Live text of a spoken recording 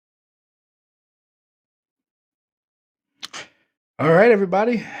All right,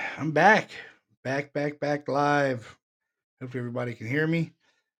 everybody. I'm back. Back live. Hope everybody can hear me.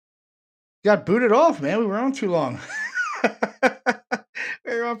 Got booted off, man. We were on too long.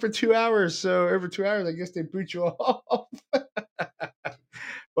 We were on for 2 hours. So every 2 hours, I guess they boot you off.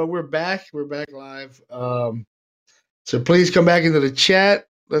 But we're back. We're back live. So please come back into the chat.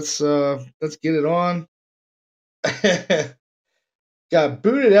 Let's get it on. Got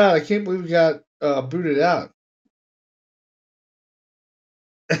booted out. I can't believe we got booted out.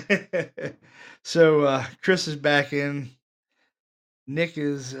 So Chris is back in. Nick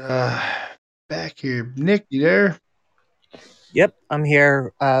is back here. Nick, you there? Yep, I'm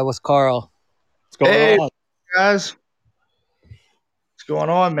here with Carl. What's going Hey, on? guys. What's going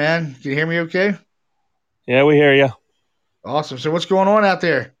on, man? Can you hear me okay? Yeah, we hear you. Awesome. So what's going on out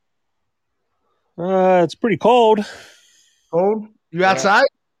there? It's pretty cold. Cold? You Yeah. outside?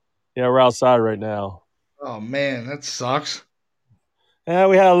 Yeah, we're outside right now. Oh, man, that sucks. Yeah,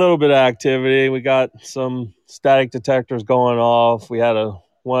 we had a little bit of activity. We got some static detectors going off. We had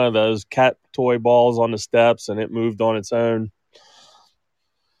one of those cat toy balls on the steps, and it moved on its own.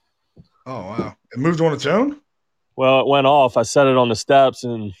 Oh, wow. It moved on its own? Well, it went off. I set it on the steps,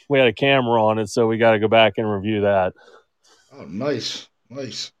 and we had a camera on it, so we got to go back and review that. Oh, nice.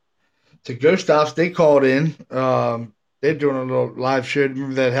 Nice. To Ghost Ops, they called in. They're doing a little live show.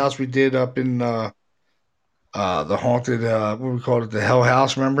 Remember that house we did up in the haunted, what we called it, the Hell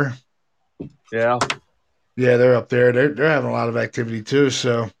House, remember? Yeah. Yeah, they're up there. They're having a lot of activity too.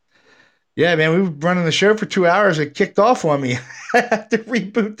 So yeah, man, we were running the show for 2 hours. It kicked off on me. I had to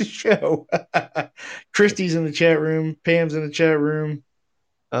reboot the show. Christy's in the chat room. Pam's in the chat room.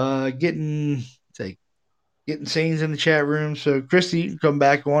 Getting Sane's in the chat room. So Christy, you can come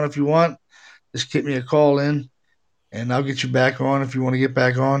back on if you want. Just get me a call in, and I'll get you back on if you want to get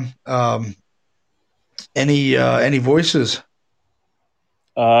back on. Any voices?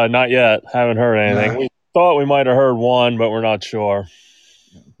 Not yet. Haven't heard anything. Nah. We thought we might have heard one, but we're not sure.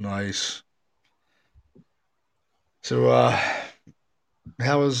 Nice. So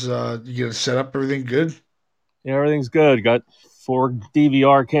how was you get it set up? Everything good? Yeah, everything's good. Got 4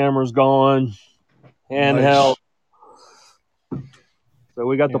 DVR cameras going, handheld. Nice. So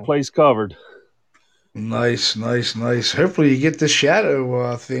we got the place covered. Nice. Hopefully you get the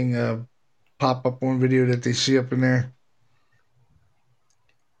shadow thing pop up on video that they see up in there.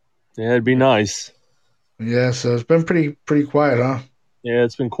 Yeah, it'd be nice. Yeah, so it's been pretty quiet, huh? Yeah,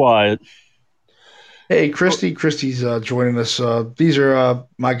 it's been quiet. Hey, Christy's joining us. These are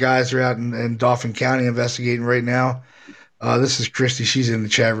my guys. Are out in Dauphin County investigating right now. This is Christy. She's in the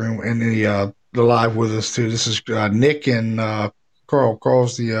chat room and the live with us too. This is Nick and Carl.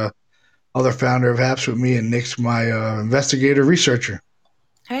 Carl's the other founder of Haps with me, and Nick's my investigator researcher.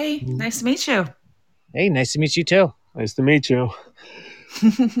 Hey, nice to meet you. Hey, nice to meet you too. Nice to meet you.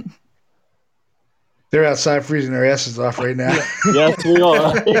 They're outside freezing their asses off right now. Yes, we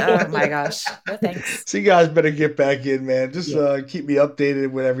are. Oh my gosh. No thanks. So you guys better get back in, man. Just keep me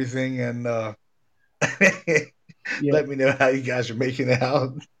updated with everything and let me know how you guys are making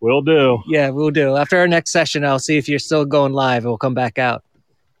out. Will do. Yeah, we'll do. After our next session, I'll see if you're still going live. We'll come back out.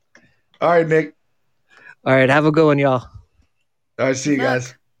 All right, Nick. All right, have a good one, y'all. All right, see you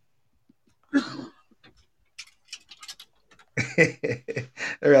guys.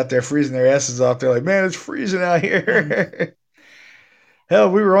 They're out there freezing their asses off. They're like, man, it's freezing out here.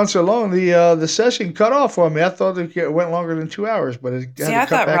 Hell, we were on so long, the session cut off on me. I thought it went longer than 2 hours, but it See, I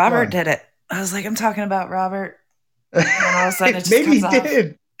thought Robert did it. I was like, I'm talking about Robert. And all of a sudden it just maybe he cuts off.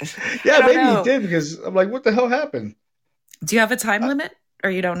 did. Yeah, maybe he did because I'm like, what the hell happened? Do you have a time limit, or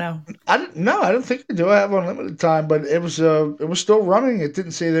you don't know? I don't think I do. I have unlimited time, but it was still running. It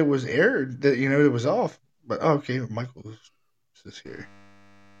didn't say that it was aired, that it was off. But okay, Michael is here.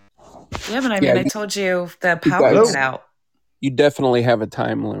 Yeah, but I mean, I told you the power went out. You definitely have a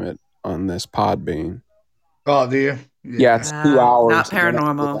time limit on this Podbean. Oh, do you? Yeah, it's 2 hours. Not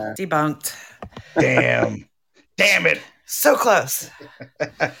paranormal. Debunked. Damn it. So close.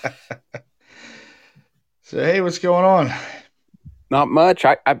 So, hey, what's going on? Not much.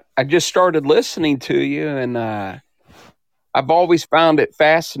 I just started listening to you, and I've always found it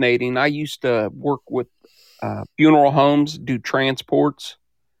fascinating. I used to work with funeral homes, do transports.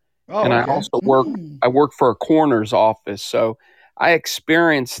 Oh, and okay. I also work for a coroner's office. So I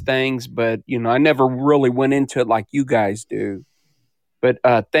experienced things, but, I never really went into it like you guys do. But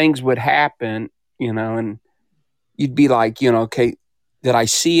things would happen, and you'd be like, okay, did I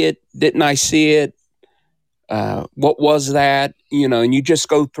see it? Didn't I see it? What was that? And you just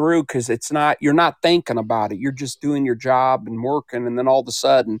go through because you're not thinking about it. You're just doing your job and working. And then all of a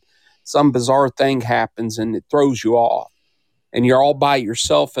sudden some bizarre thing happens and it throws you off. and you're all by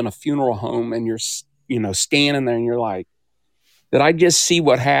yourself in a funeral home, and you're, standing there and you're like, did I just see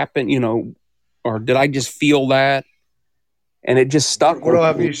what happened? Or did I just feel that? And it just stuck What with all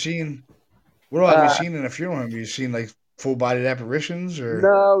have me. you seen? What all have you Uh, seen in a funeral home? Have you seen like full bodied apparitions or?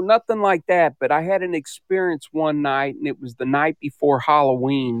 no, nothing like that. But I had an experience one night, and it was the night before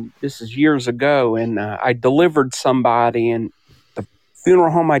Halloween. This is years ago, and I delivered somebody, and the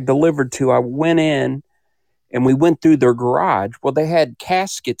funeral home I delivered to, I went in, and we went through their garage. Well, they had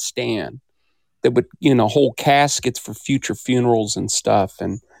casket stand that would, hold caskets for future funerals and stuff.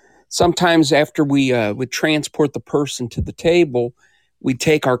 And sometimes after we would transport the person to the table, we'd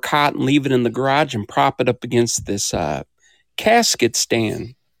take our cot and leave it in the garage and prop it up against this casket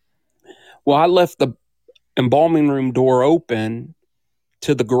stand. Well, I left the embalming room door open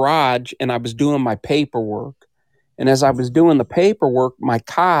to the garage, and I was doing my paperwork. And as I was doing the paperwork, my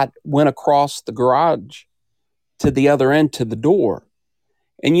cot went across the garage to the other end to the door.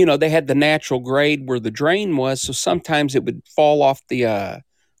 And, they had the natural grade where the drain was. So sometimes it would fall off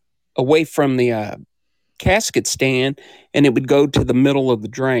away from the casket stand, and it would go to the middle of the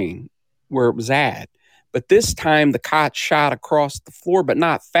drain where it was at. But this time the cot shot across the floor, but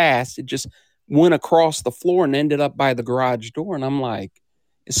not fast. It just went across the floor and ended up by the garage door. And I'm like,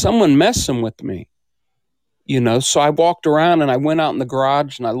 is someone messing with me? So I walked around and I went out in the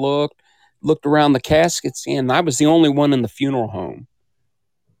garage and I looked around the casket stand, and I was the only one in the funeral home.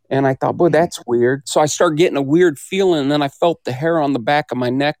 And I thought, boy, that's weird. So I started getting a weird feeling, and then I felt the hair on the back of my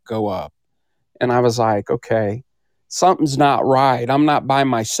neck go up. And I was like, okay, something's not right. I'm not by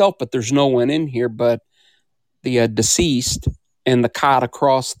myself, but there's no one in here but the deceased and the cot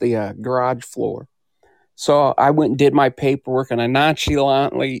across the garage floor. So I went and did my paperwork, and I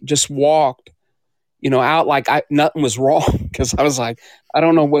nonchalantly just walked, out like nothing was wrong, because I was like, I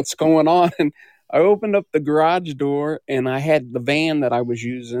don't know what's going on. And I opened up the garage door, and I had the van that I was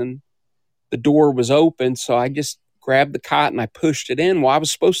using. The door was open, so I just grabbed the cot and I pushed it in. Well, I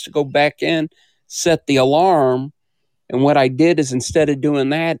was supposed to go back in, set the alarm. And what I did is, instead of doing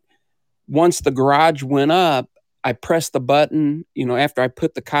that, once the garage went up, I pressed the button. After I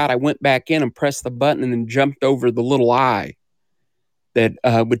put the cot, I went back in and pressed the button and then jumped over the little eye that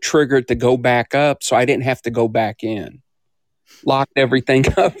would trigger it to go back up, so I didn't have to go back in. Locked everything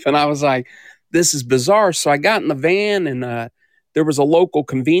up, and I was like, this is bizarre. So I got in the van, and there was a local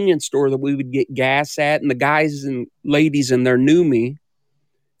convenience store that we would get gas at, and the guys and ladies in there knew me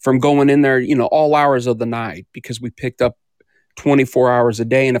from going in there, all hours of the night, because we picked up 24 hours a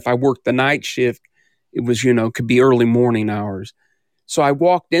day. And if I worked the night shift, it was, could be early morning hours. So I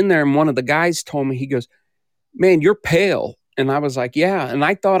walked in there, and one of the guys told me, he goes, man, you're pale. And I was like, yeah. And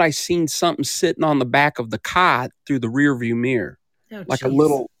I thought I seen something sitting on the back of the cot through the rearview mirror, Oh, like a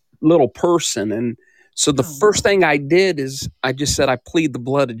jeez. little person. And so the Oh. first thing I did is I just said, I plead the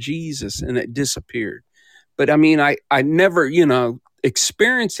blood of Jesus, and it disappeared. But I mean, I never,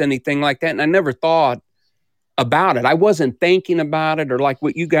 experienced anything like that. And I never thought about it. I wasn't thinking about it, or like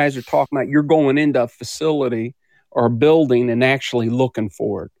what you guys are talking about. You're going into a facility or a building and actually looking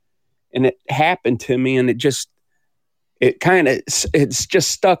for it. And it happened to me, and it's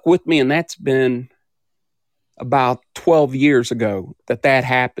just stuck with me. And that's been about 12 years ago that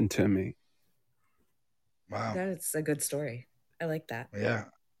happened to me. Wow. That's a good story. I like that. Yeah.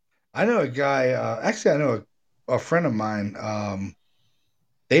 I know a guy, actually, I know a friend of mine.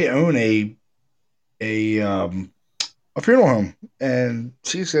 They own a, um, a funeral home, and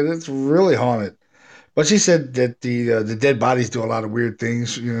she said it's really haunted. But she said that the dead bodies do a lot of weird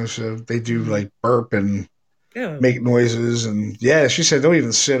things, so they do Mhm. like burp and Oh. make noises, and yeah, she said they'll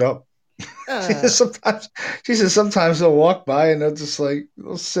even sit up. She said Uh, sometimes she said sometimes they'll walk by and they'll just like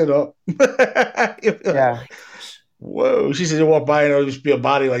they'll sit up. You'll be like, oh Yeah. my gosh. whoa. She said you'll walk by and there'll just be a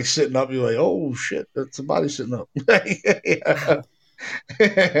body like sitting up. You're like, oh shit, that's a body sitting up. Yeah. Wow.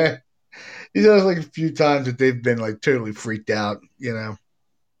 He says like a few times that they've been like totally freaked out.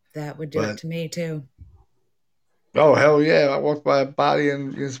 That would do it But to me too. oh hell yeah, I walked by a body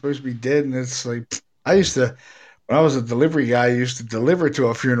and it's supposed to be dead, and it's like I used to when I was a delivery guy, I used to deliver to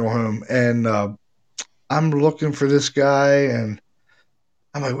a funeral home, and I'm looking for this guy, and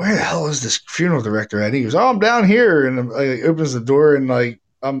I'm like, where the hell is this funeral director at? He goes, oh, I'm down here, and he opens the door, and like,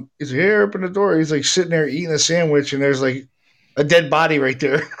 he's like, here, open the door. He's like sitting there eating a sandwich, and there's like a dead body right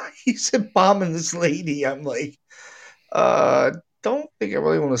there. He's embalming this lady. I'm like, uh, don't think I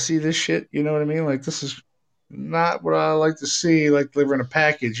really want to see this shit. You know what I mean? Like, this is not what I like to see. Like delivering a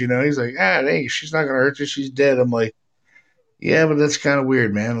package. He's like, hey, she's not gonna hurt you. She's dead. I'm like, yeah, but that's kind of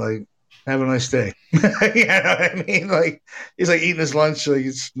weird, man. Like. Have a nice day. You know what I mean? Like he's like eating his lunch, like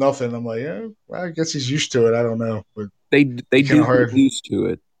it's nothing. I'm like, yeah, well, I guess he's used to it. I don't know, but They be kind do of get hard. used to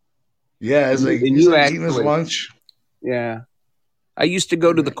it. Yeah, it's like And he's you like eating his actually, lunch. yeah. I used to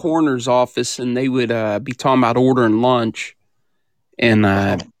go to the coroner's office, and they would be talking about ordering lunch and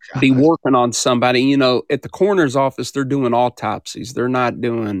Oh be God. working on somebody. You know, at the coroner's office, they're doing autopsies. They're not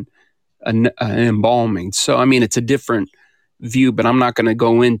doing an embalming. So, I mean, it's a different view, but I'm not going to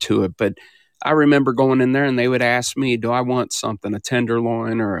go into it. But I remember going in there, and they would ask me, "Do I want something, a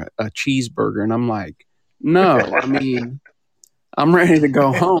tenderloin or a cheeseburger?" And I'm like, "No, I mean, I'm ready to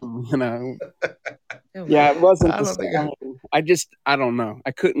go home." You know. Oh, Yeah, it wasn't I the don't think. same. I don't know.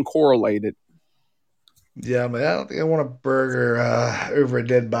 I couldn't correlate it. Yeah, but I don't think I want a burger over a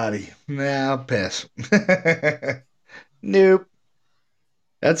dead body. Nah, I'll pass. Nope.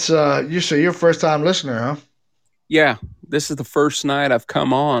 That's you. So you're a first time listener, huh? Yeah, this is the first night I've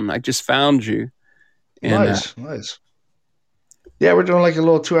come on. I just found you, and Nice, nice. Yeah, we're doing like a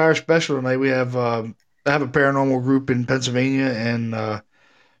little 2 hour special tonight. We have I have a paranormal group in Pennsylvania, and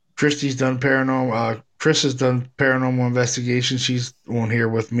Christy's done paranormal. Chris has done paranormal investigation. She's on here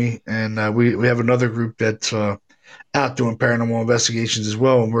with me, and we have another group that's out doing paranormal investigations as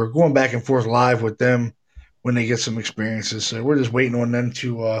well. And we're going back and forth live with them when they get some experiences. So we're just waiting on them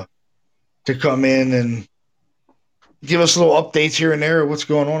to come in and give us little updates here and there of what's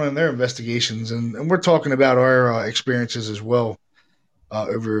going on in their investigations. And we're talking about our experiences as well.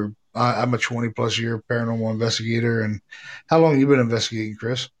 Over, I'm a 20 plus year paranormal investigator. And how long have you been investigating,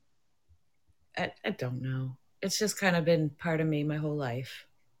 Chris? I don't know. It's just kind of been part of me my whole life.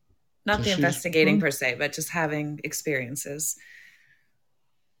 Not So the she's investigating per se, but just having experiences.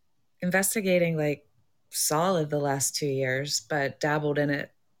 Investigating like solid the last 2 years, but dabbled in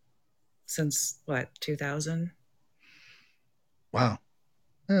it since what, 2000? wow.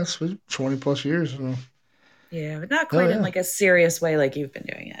 Yeah, it's 20 plus years. So. Yeah, but not Hell quite in yeah. like a serious way like you've been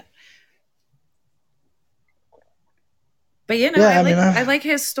doing it. But Yeah, I mean, I like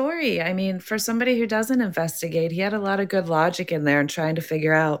his story. I mean, for somebody who doesn't investigate, he had a lot of good logic in there and trying to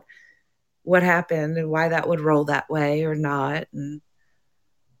figure out what happened and why that would roll that way or not. And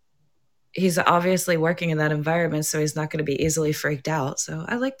he's obviously working in that environment, so he's not going to be easily freaked out. So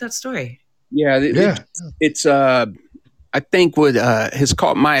I like that story. yeah, yeah. it's. I think what has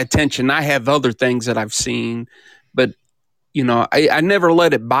caught my attention. I have other things that I've seen, but you know, I never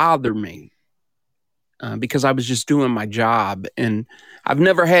let it bother me because I was just doing my job, and I've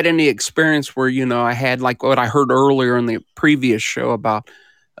never had any experience where you know I had like what I heard earlier in the previous show about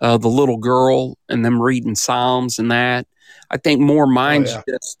the little girl and them reading Psalms and that. I think more Oh, mine's yeah.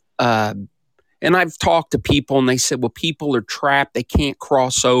 just. And I've talked to people, and they said, "Well, people are trapped; they can't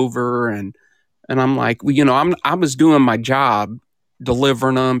cross over." And I'm like, well, you know, I was doing my job,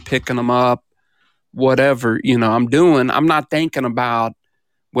 delivering them, picking them up, whatever, you know, I'm doing. I'm not thinking about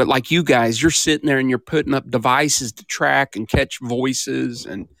what, like you guys, you're sitting there and you're putting up devices to track and catch voices,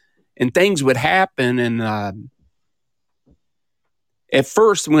 and things would happen. And at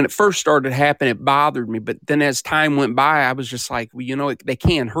first, when it first started happening, it bothered me. But then as time went by, I was just like, well, you know, they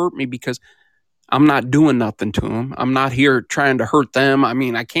can't hurt me because I'm not doing nothing to them. I'm not here trying to hurt them. I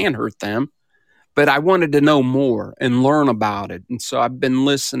mean, I can hurt them, but I wanted to know more and learn about it. And so I've been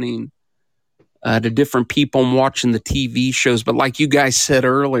listening to different people and watching the TV shows. But like you guys said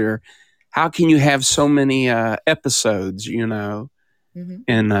earlier, how can you have so many episodes, you know? Mm-hmm.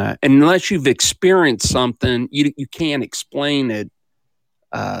 And unless you've experienced something, you can't explain it.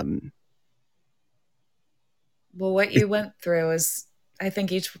 Um, Well, what you went through is, I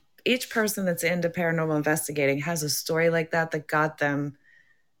think each person that's into paranormal investigating has a story like that got them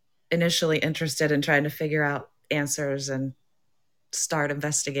initially interested in trying to figure out answers and start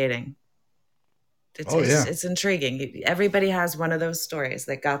investigating. Oh, yeah. It's intriguing. Everybody has one of those stories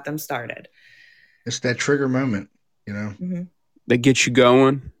that got them started. It's that trigger moment, you know? Mm-hmm. that gets you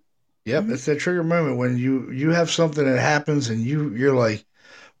going. Yep. Mm-hmm. It's that trigger moment when you have something that happens and you're like,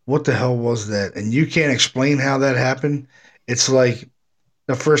 what the hell was that? And you can't explain how that happened. It's like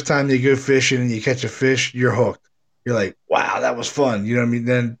the first time you go fishing and you catch a fish, you're hooked. You're like, wow, that was fun. You know what I mean?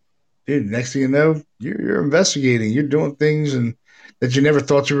 Then, dude, next thing you know, you're investigating. You're doing things and that you never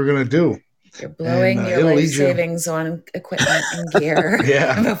thought you were going to do. You're And blowing your it'll life lead you, savings on equipment and gear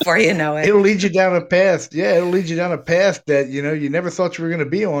yeah, before you know it. it'll lead you down a path. Yeah, it'll lead you down a path that, you never thought you were going to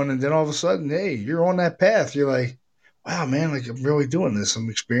be on. And then all of a sudden, hey, you're on that path. You're like, wow, man, like I'm really doing this. I'm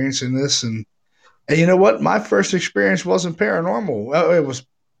experiencing this. And you know what? My first experience wasn't paranormal. Well, it was,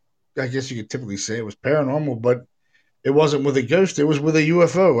 I guess you could typically say it was paranormal, but it wasn't with a ghost. It was with a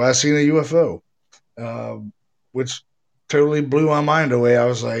UFO. I seen a UFO, which totally blew my mind away. I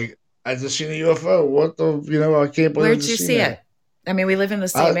was like, I just seen a UFO. What the, I can't believe I Where'd just you seen see that. it? I mean, we live in the I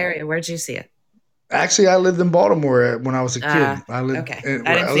same area. Where'd you see it? Actually, I lived in Baltimore when I was a kid. Okay. I didn't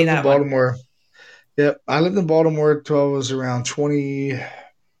I see lived in that one. Baltimore. Yep, I lived in Baltimore till I was around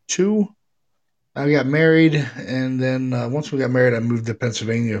 22. I got married, and then once we got married, I moved to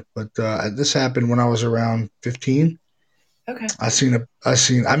Pennsylvania. But this happened when I was around 15. Okay.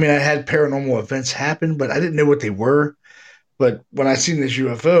 I mean, I had paranormal events happen, but I didn't know what they were. But when I seen this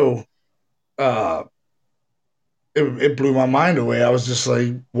UFO, uh, it blew my mind away. I was just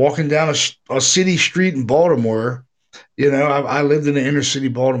like walking down a city street in Baltimore. I lived in the inner city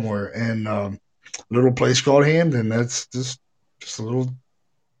Baltimore, and a little place called Hamden. That's just a little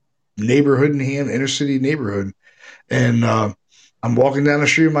neighborhood in Hamden, inner city neighborhood. And I'm walking down the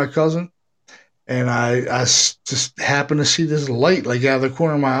street with my cousin, and just happened to see this light like out of the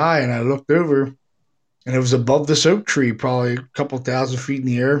corner of my eye, and I looked over, and it was above this oak tree, probably a couple thousand feet in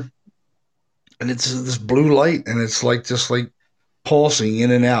the air, and it's this blue light, and it's like just like pulsing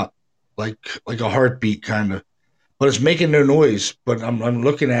in and out, like a heartbeat kind of, but it's making no noise. But I'm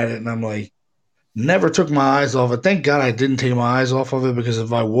looking at it, and I'm like, never took my eyes off it. Thank God I didn't take my eyes off of it, because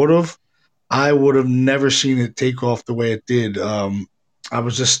if I would have never seen it take off the way it did. I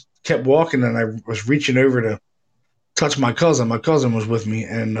was just kept walking, and I was reaching over to touch my cousin. My cousin was with me,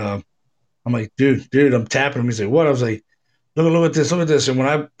 and I'm like, dude, I'm tapping him. He's like, what? I was like, look at this, look at this. And when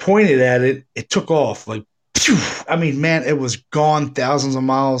I pointed at it, it took off like, phew. I mean, man, it was gone thousands of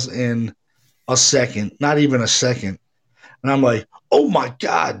miles in a second, not even a second. And I'm like, oh my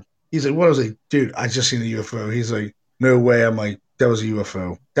God. He's like, what? I was like, dude, I just seen a UFO. He's like, no way. I'm like, that was a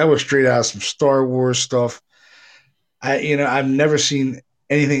UFO. That was straight out of some Star Wars stuff. I've never seen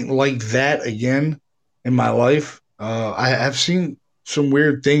anything like that again in my life. I have seen some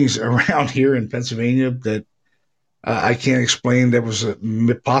weird things around here in Pennsylvania that I can't explain. That was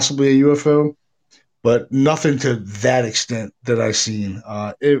possibly a UFO, but nothing to that extent that I seen.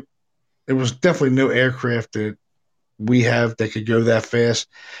 It was definitely no aircraft that we have that could go that fast.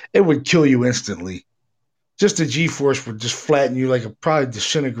 It would kill you instantly. Just the G force would just flatten you, like it probably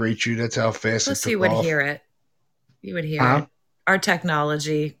disintegrate you. That's how fast it Plus, you took would off. hear it. You would hear Huh? it. Our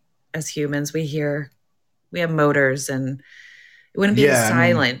technology as humans, we have motors, and it wouldn't be as Yeah, I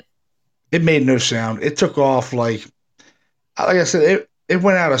mean, silent. it made no sound. It took off like I said, it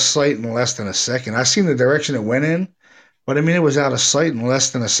went out of sight in less than a second. I seen the direction it went in, but I mean, it was out of sight in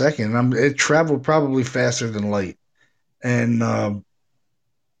less than a second. It traveled probably faster than light, and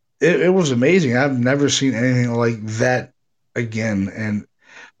it was amazing. I've never seen anything like that again. And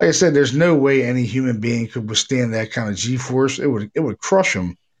like I said, there's no way any human being could withstand that kind of G force. It would crush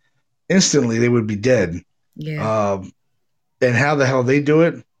them instantly. They would be dead. Yeah. Um, and how the hell they do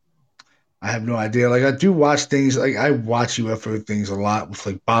it, I have no idea. Like I do watch things, like I watch UFO things a lot with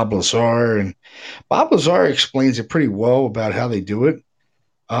like Bob Lazar, and Bob Lazar explains it pretty well about how they do it.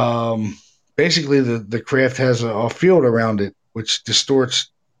 Um, Basically, the craft has a field around it which distorts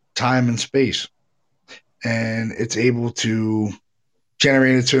time and space, and it's able to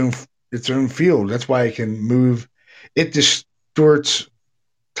generate its own field. That's why it can move. It distorts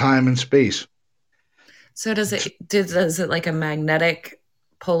time and space. So does it like a magnetic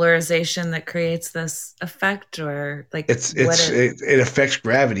polarization that creates this effect, or like It's what it's it? it, it affects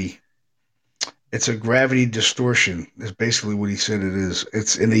gravity. It's a gravity distortion. Is basically what he said it is.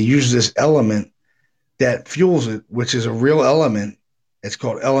 And they use this element that fuels it, which is a real element. It's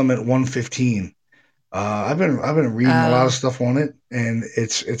called element 115. I've been reading a lot of Oh, stuff on it, and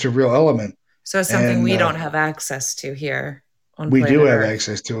it's a real element, so it's something and we don't have access to here on we do planet have Earth.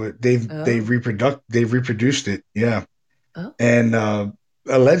 access to it. Oh, They've reproduced it, yeah, oh, and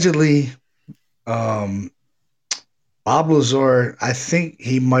allegedly, um, Bob Lazar, I think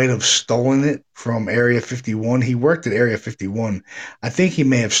he might have stolen it from Area 51. He worked at Area 51. I think he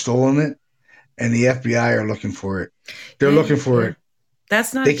may have stolen it, and the FBI are looking for it. They're yeah, looking for yeah. it.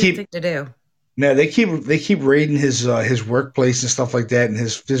 That's not a They good thing keep to do. No, they keep raiding his workplace and stuff like that. And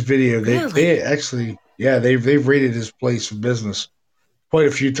his video, they Really? actually, yeah, they've raided his place of business quite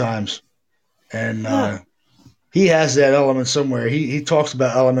a few times, and Huh. he has that element somewhere. He talks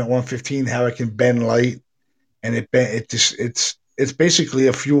about element 115, how it can bend light, and it's basically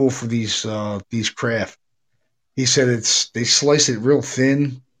a fuel for these craft. He said they slice it real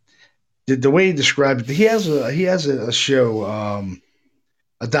thin. The way he described it, he has a show,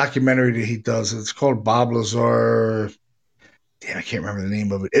 a documentary that he does. It's called Bob Lazar. Damn, I can't remember the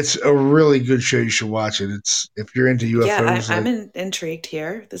name of it. It's a really good show. You should watch it. It's if you're into Yeah, UFOs, I'm like intrigued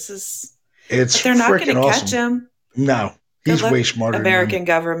here. This is, it's but they're not going freaking to catch awesome. him. No, Good he's luck, way smarter than them. American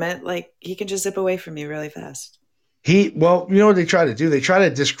government. Like he can just zip away from you really fast. Well, you know what they try to do? They try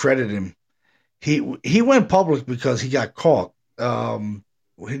to discredit him. He went public because he got caught.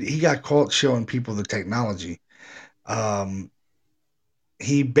 He got caught showing people the technology. Um,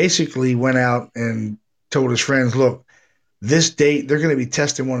 he basically went out and told his friends, "Look, this date they're going to be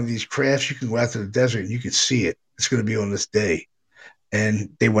testing one of these crafts. You can go out to the desert and you can see it. It's going to be on this day."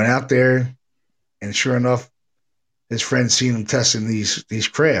 And they went out there, and sure enough, his friends seen him testing these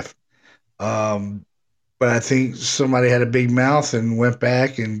craft. Um, but I think somebody had a big mouth and went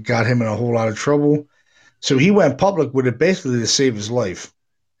back and got him in a whole lot of trouble. So he went public with it basically to save his life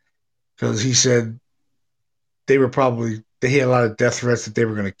because he said they had a lot of death threats that they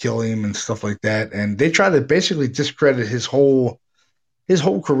were going to kill him and stuff like that, and they tried to basically discredit his whole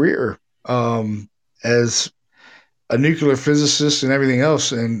career as a nuclear physicist and everything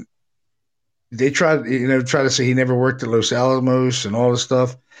else. And they tried, try to say he never worked at Los Alamos and all this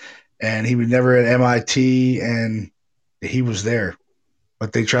stuff, and he was never at MIT, and he was there,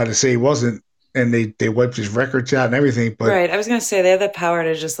 but they tried to say he wasn't, and they wiped his records out and everything. But Right. I was going to say they have the power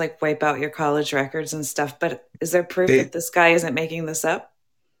to just like wipe out your college records and stuff, but is there proof they, that this guy isn't making this up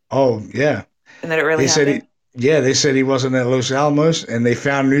oh yeah, and that it really they said happened? they said he wasn't at Los Alamos, and they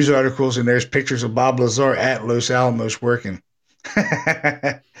found news articles, and there's pictures of Bob Lazar at Los Alamos working.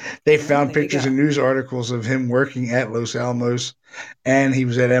 They Well, found there you pictures go. and news articles of him working at Los Alamos, and he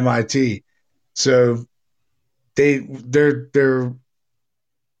was at MIT. So they're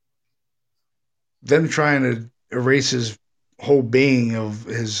them trying to erase his whole being of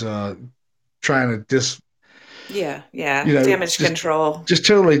his trying to Yeah. Yeah. Damage just control.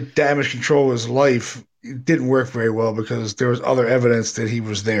 totally damage control his life. It didn't work very well because there was other evidence that he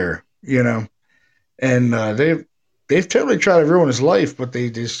was there, and they've totally tried to ruin his life, but they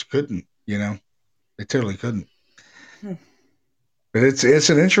just couldn't, they totally couldn't. Hmm. But it's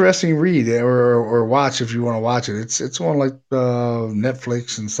an interesting read or watch if you want to watch it. It's on like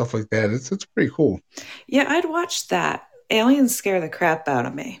Netflix and stuff like that. It's pretty cool. Yeah, I'd watch that. Aliens scare the crap out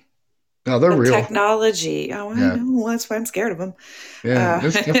of me. No, they're The real. technology. Oh, I Yeah, know. Well, that's why I'm scared of them. yeah,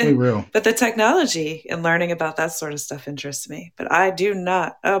 it's definitely real. But the technology and learning about that sort of stuff interests me. But I do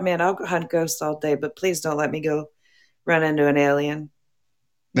not. Oh man, I'll hunt ghosts all day. But please don't let me go run into an alien.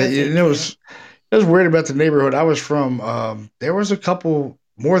 But, No, thank you. it was weird about the neighborhood I was from. There was a couple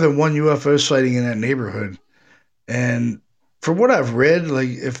more than one UFO sighting in that neighborhood, and from what I've read, like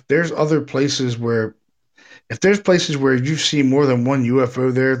if there's places where you see more than one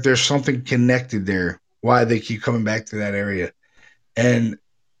UFO there, there's something connected there. Why they keep coming back to that area. And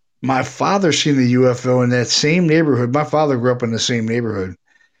my father seen the UFO in that same neighborhood. My father grew up in the same neighborhood.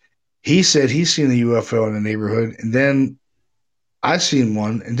 He said he's seen the UFO in the neighborhood, and then I seen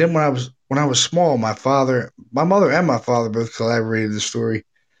one. And then when I was small, my mother, and my father both collaborated the story.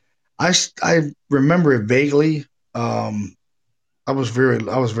 I remember it vaguely. Um, I was very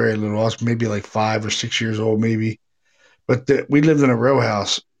little. I was maybe like 5 or 6 years old, maybe. But we lived in a row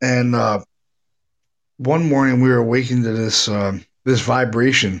house, and one morning we were awakened to this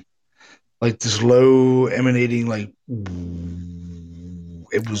vibration, like this low emanating, like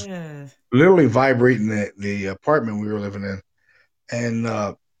it was Yeah. literally vibrating the apartment we were living in. And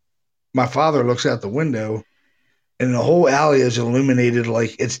my father looks out the window, and the whole alley is illuminated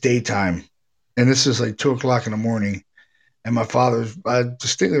like it's daytime. And this is like 2 o'clock in the morning. And I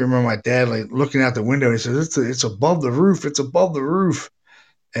distinctly remember my dad like looking out the window. And he says, "It's above the roof. It's above the roof."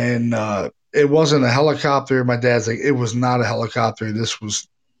 And it wasn't a helicopter. My dad's like, it was not a helicopter. This was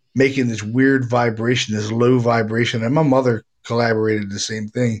making this weird vibration, this low vibration. And my mother collaborated the same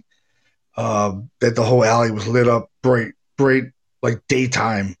thing. That the whole alley was lit up bright, bright, like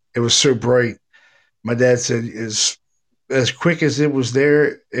daytime. It was so bright. My dad said, as quick as it was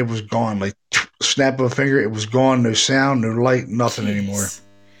there, it was gone. Like snap of a finger, it was gone. No sound, no light, nothing anymore. Jeez.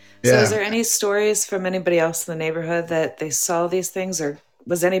 So, is Yeah, there any stories from anybody else in the neighborhood that they saw these things, or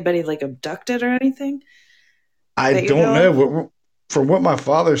was anybody like abducted or anything I that you don't know know. of? From what my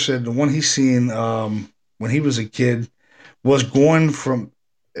father said, the one he seen when he was a kid was going from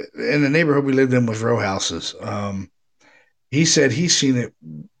in the neighborhood we lived in was row houses. He said he seen it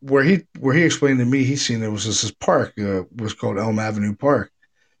where he explained to me he seen it was this park was called Elm Avenue Park,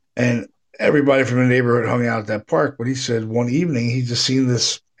 and everybody from the neighborhood hung out at that park. But he said one evening he just seen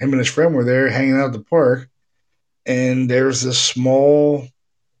this. Him and his friend were there hanging out at the park, and there's this small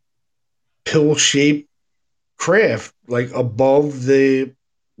pill shaped craft like above the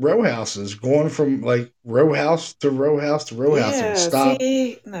row houses, going from like row house to row house to row house. It would Yeah. stop,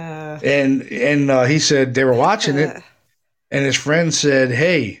 See, nah. and he said they were watching it, and his friend said,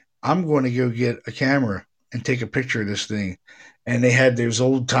 "Hey, I'm going to go get a camera and take a picture of this thing." And they had those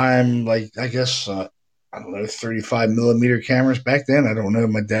old time, like I guess I don't know, 35 millimeter cameras back then. I don't know.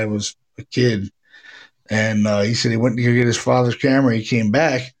 My dad was a kid, and he said he went to go get his father's camera. He came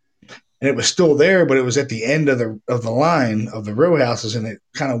back, and it was still there, but it was at the end of the line of the row houses, and it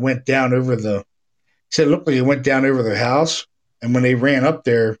kind of went down over the. He said it looked like it went down over their house, and when they ran up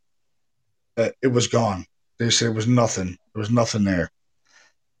there, it was gone. They said it was nothing. There was nothing there,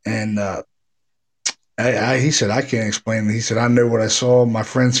 and he said I can't explain it. He said I know what I saw. My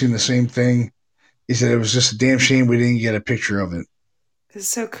friend seen the same thing. He said it was just a damn shame we didn't get a picture of it. It's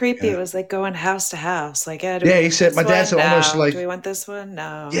so creepy. Yeah, It was like going house to house. Like, do we yeah. He want said this my dad one? said almost No. Do like we want this one?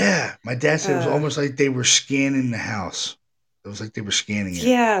 No. yeah. My dad said it was Uh, almost like they were scanning the house. It was like they were scanning it.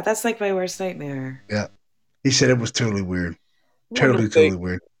 yeah, that's like my worst nightmare. Yeah. He said it was totally weird. I wonder Totally, if they totally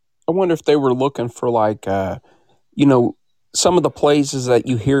weird. I wonder if they were looking for like you know, some of the places that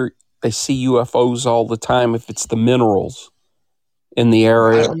you hear they see UFOs all the time, if it's the minerals in the I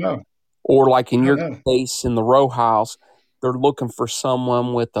area, don't know. or like in I don't your know. case in the row house, they're looking for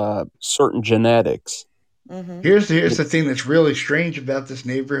someone with certain genetics. Mm-hmm. Here's the thing that's really strange about this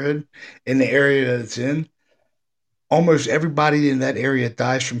neighborhood in the area that it's in. Almost everybody in that area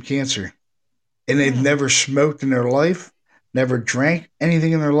dies from cancer, and they've Hmm. never smoked in their life, never drank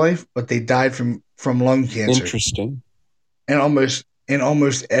anything in their life, but they died from lung cancer. Interesting. And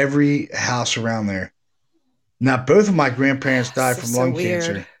almost every house around there. Now, both of my grandparents died So, from so lung weird.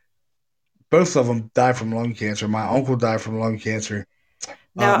 cancer. Both of them died from lung cancer. My uncle died from lung cancer.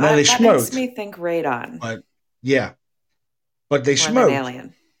 Now, Now they that makes smoked, me think radon but yeah, but they more than smoked.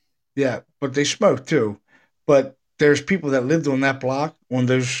 alien. Yeah, but they smoked too. But there's people that lived on that block, on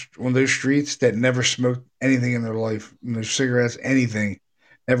those streets, that never smoked anything in their life, no cigarettes, anything,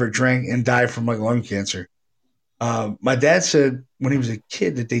 never drank, and died from like lung cancer. My dad said when he was a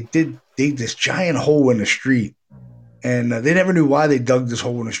kid that they did dig this giant hole in the street, and they never knew why they dug this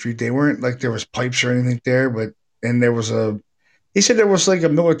hole in the street. They weren't like there was pipes or anything there, but and there was a. He said there was like a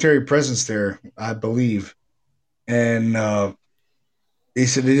military presence there, I believe, and he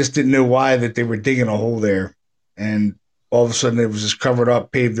said they just didn't know why that they were digging a hole there, and all of a sudden it was just covered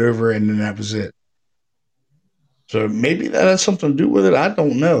up, paved over, and then that was it. So maybe that has something to do with it. I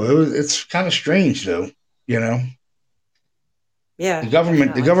don't know. It's kind of strange though. You know, Yeah, the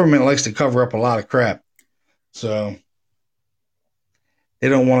definitely. government likes to cover up a lot of crap, so they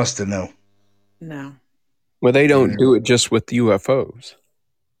don't want us to know. No. Well, they don't And do it just with UFOs.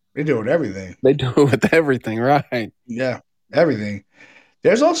 they do it with everything. They do it with everything, right? Yeah, everything.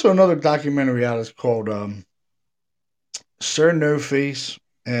 There's also another documentary out. It's called Sir No Face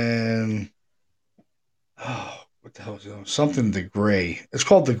and what the hell is it? Something the Gray. It's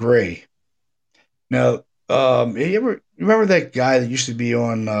called the Gray. Now, you remember that guy that used to be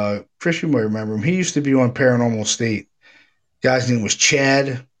on Chris? You might remember him. He used to be on Paranormal State. Guy's name was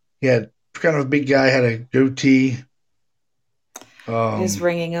Chad. He had kind of a big guy, had a goatee. It is Um,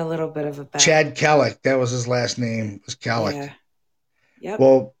 ringing a little bit of a bell. Chad Kallick, that was his last name. Was Kallick. Yeah. Yep.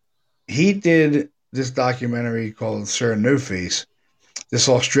 Well, he did this documentary called Sir No Face. This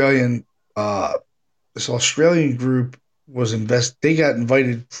Australian, uh, this Australian group was invest. They got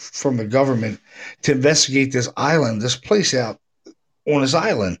invited from the government to investigate this island, this place out on this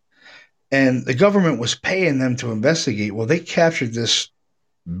island, and the government was paying them to investigate. Well, they captured this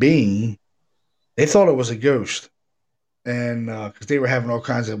being. They thought it was a ghost, and because they were having all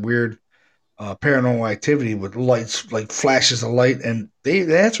kinds of weird paranormal activity with lights, like flashes of light, and they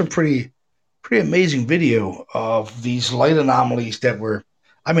had some pretty amazing video of these light anomalies that were.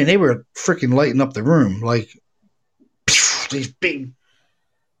 I mean, they were freaking lighting up the room like these big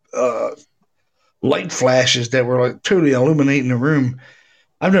uh, light flashes that were like totally illuminating the room.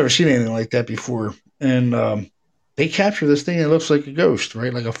 I've never seen anything like that before. And they capture this thing that looks like a ghost,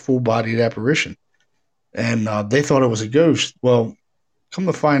 right? Like a full bodied apparition. And they thought it was a ghost. Well, come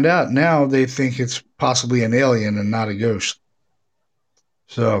to find out, now they think it's possibly an alien and not a ghost.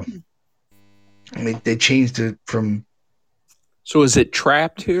 So I mean, they changed it from, So is it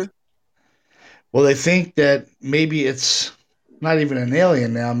trapped here? well, they think that maybe it's not even an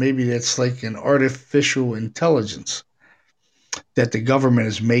alien now. Maybe it's like an artificial intelligence that the government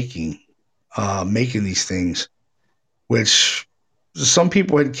is making these things, which some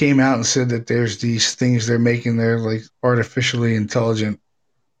people had came out and said that there's these things they're making. They're like artificially intelligent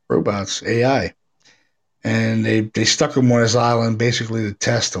robots, AI, and they stuck them on this island basically to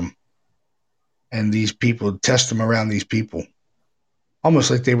test them, and these people test them around these people,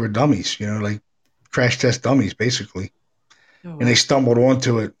 almost like they were dummies, like crash test dummies, basically. Oh, And they wow. stumbled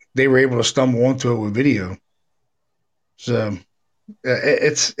onto it. They were able to stumble onto it with video. So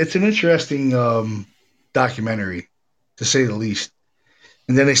it's an interesting documentary, to say the least.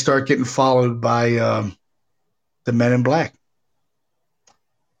 And then they start getting followed by the Men in Black.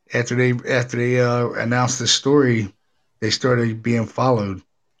 After they announced this story, they started being followed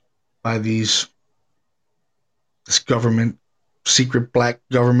by this government secret black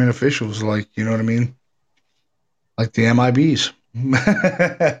government officials, like, you know what I mean, like the MIBs.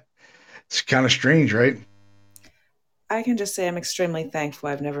 It's kind of strange, right? I can just say I'm extremely thankful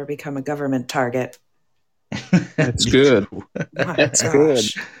I've never become a government target. That's Me good. too. My That's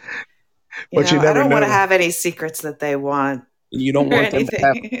good. gosh. But you I never don't want to know. have any secrets that they want You don't or want them to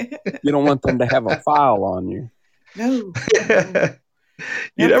have anything. you don't want them to have a file on you. No, no.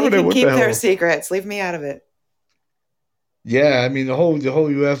 You Nope, never they know can what the keep their hell. secrets. Leave me out of it. Yeah, I mean the whole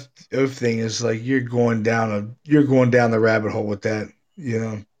UFO thing is like you're going down the rabbit hole with that. You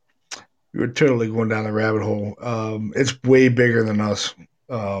know, you're totally going down the rabbit hole. It's way bigger than us.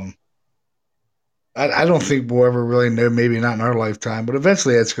 Um, I don't think we'll ever really know. Maybe not in our lifetime, but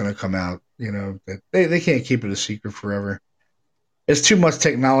eventually that's going to come out. You know, that they can't keep it a secret forever. It's too much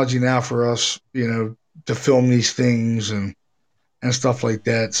technology now for us. You know, to film these things and stuff like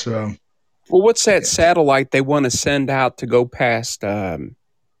that. So Well, what's that yeah, satellite they want to send out to go past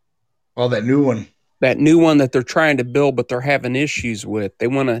all that new one. that new one that they're trying to build, but they're having issues with? They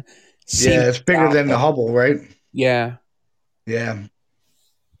want to see Yeah, it's what's bigger out than the there. Hubble, right? Yeah, Yeah.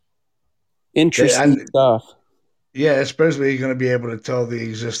 They, interesting I, stuff. yeah, it's supposedly going to be able to tell the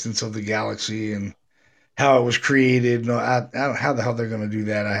existence of the galaxy and how it was created. No, I don't, how the hell they're going to do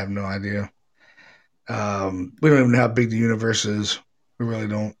that. I have no idea. We don't even know how big the universe is. We really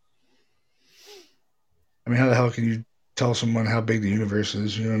don't. I mean, how the hell can you tell someone how big the universe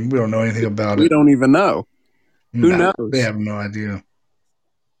is? You know, we don't know anything about We it. don't even know. Who No, they knows? have no idea.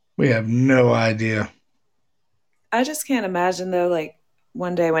 We have no idea. I just can't imagine though, like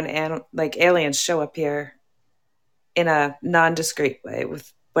one day when like aliens show up here in a non-discreet way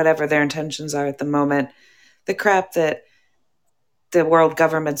with whatever their intentions are at the moment, the crap that the world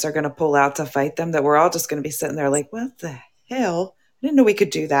governments are going to pull out to fight them, that we're all just going to be sitting there like, what the hell? I didn't know we could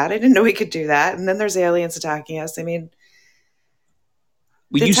do that. I didn't know we could do that. And then there's aliens attacking us. I mean,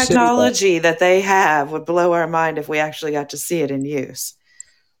 Well, the you say that. technology that they have would blow our mind if we actually got to see it in use.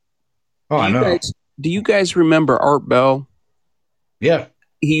 Oh, Do I you know. guys do you guys remember Art Bell? Yeah,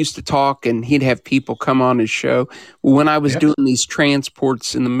 He used to talk and he'd have people come on his show. When I was yeah, doing these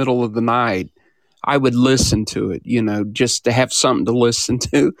transports in the middle of the night, I would listen to it, just to have something to listen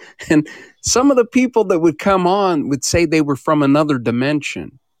to. And some of the people that would come on would say they were from another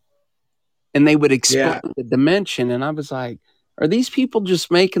dimension and they would explain yeah, the dimension. And I was like, are these people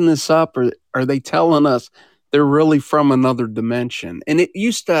just making this up or are they telling us they're really from another dimension? And it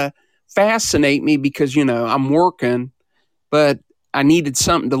used to fascinate me because, I'm working, but I needed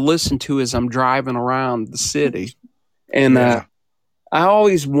something to listen to as I'm driving around the city. And yeah. I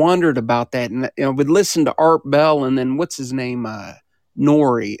always wondered about that. And I would listen to Art Bell and then what's his name?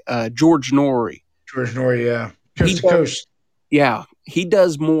 George Norrie. George Norrie, yeah, He coast to does, coast. yeah, he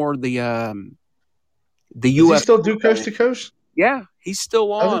does more the Does he UFO still do coast thing. to coast? Yeah, he's still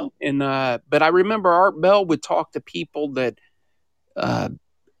Does it? on. And but I remember Art Bell would talk to people that uh,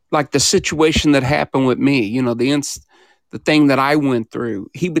 like the situation that happened with me, the thing that I went through.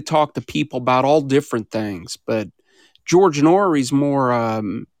 He would talk to people about all different things, but George Norrie's more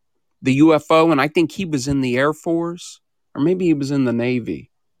the UFO, and I think he was in the Air Force or maybe he was in the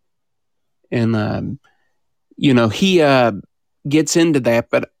Navy, and he gets into that,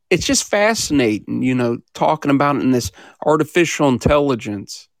 but it's just fascinating, talking about it in this artificial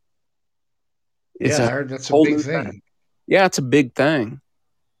intelligence. It's Yeah, a I heard that's a whole big new thing. thing. Yeah, it's a big thing.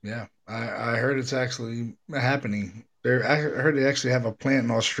 Yeah, I heard it's actually happening. I heard they actually have a plant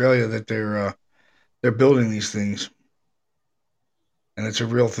in Australia that they're building these things, and it's a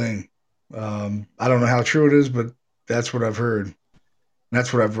real thing. I don't know how true it is, but that's what I've heard. And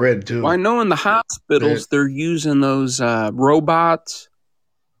that's what I've read Well, I too. know in the That hospitals they're using those robots.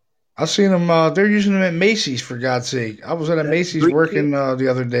 I've seen them. They're using them at Macy's, for God's sake. I was at a Macy's Greet you. working the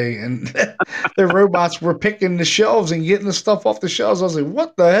other day, and the robots were picking the shelves and getting the stuff off the shelves. I was like,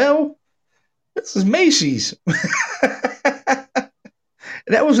 "What the hell? This is Macy's."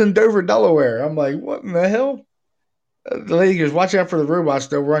 And that was in Dover, Delaware. I'm like, "What in the hell?" The lady goes, "Watch out for the robots.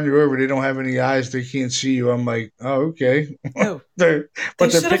 They'll run you over. They don't have any eyes. They can't see you." I'm like, "Oh, okay." Oh, they're they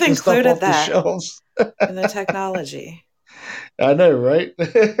but they're should have picking stuff included off the that shelves. in the technology. I know, right?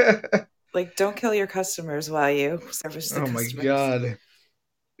 Like, don't kill your customers while you service the Oh my customers. god.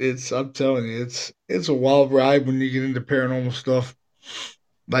 I'm telling you, it's a wild ride when you get into paranormal stuff.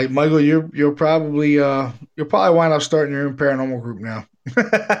 Like Michael, you'll probably wind up starting your own paranormal group now.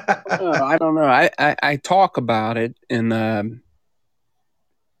 I don't know. I talk about it, and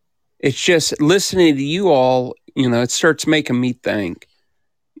it's just listening to you all, it starts making me think,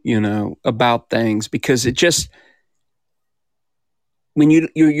 about things, because it just, when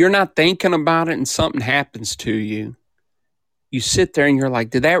you're not thinking about it and something happens to you, you sit there and you're like,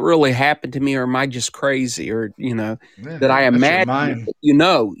 did that really happen to me, or am I just crazy? Or, Yeah, did I that's your imagine it? mind. But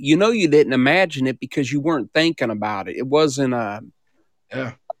you didn't imagine it because you weren't thinking about it. It wasn't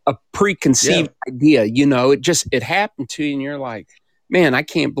Yeah, a yeah, preconceived idea, it happened to you and you're like, man, I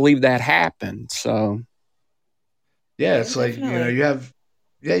can't believe that happened. So, yeah. Yeah, It's like definitely. you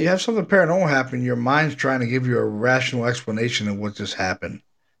have something paranormal happen. Your mind's trying to give you a rational explanation of what just happened.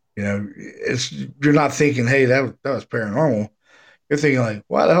 It's you're not thinking, hey, that was paranormal. You're thinking like,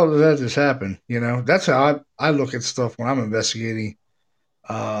 why the hell did that just happen? That's how I look at stuff when I'm investigating.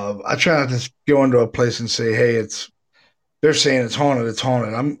 I try not to go into a place and say, hey, they're saying it's haunted, it's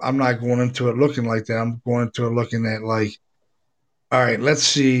haunted. I'm not going into it looking like that. I'm going into it looking at like, all right, let's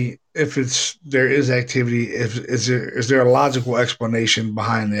see if there is activity. If is there a logical explanation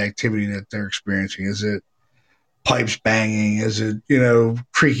behind the activity that they're experiencing? Is it pipes banging? Is it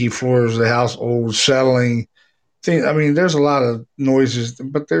creaky floors of the house, old settling? I mean, there's a lot of noises,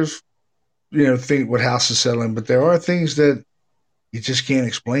 but there's think what house is settling, but there are things that you just can't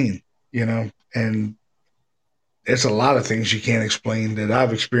explain. And it's a lot of things you can't explain that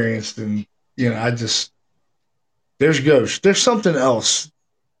I've experienced, and I just there's ghosts. There's something else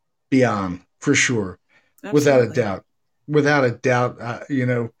beyond for sure, without a Absolutely. doubt. Without a doubt,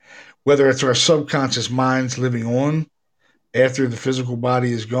 whether it's our subconscious minds living on after the physical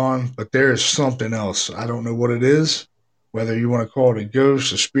body is gone, but there is something else. I don't know what it is. Whether you want to call it a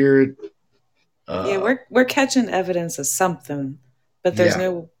ghost, a spirit, Yeah, uh, we're catching evidence of something, but there's yeah,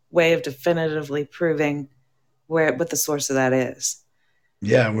 no way of definitively proving what the source of that is.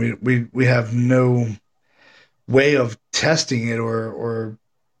 yeah. We have no way of testing it or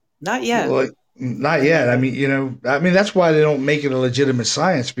Not yet. like not yet. I Anyway. mean, that's why they don't make it a legitimate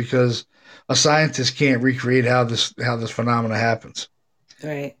science because a scientist can't recreate how this phenomena happens.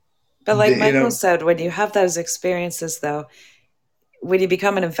 Right. But like You Michael know, said, when you have those experiences, though, when you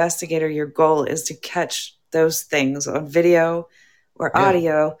become an investigator, your goal is to catch those things on video or yeah.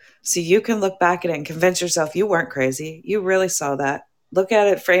 audio so you can look back at it and convince yourself you weren't crazy. You really saw that. Look at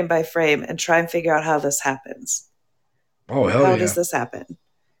it frame by frame and try and figure out how this happens. Oh hell How does yeah. this happen?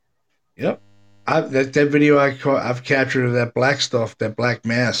 Yep. That video I've captured of that black stuff, that black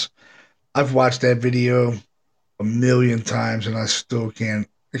mass. I've watched that video a million times, and I still can't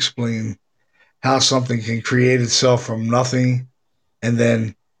explain how something can create itself from nothing and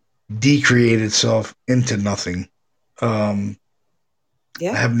then decreate itself into nothing. Um,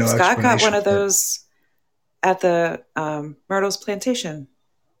 I Yeah. have no Scott got one explanation of for it. those at the Myrtle's plantation.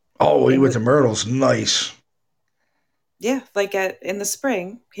 Oh, he It went was, to Myrtle's. Nice. yeah, like in the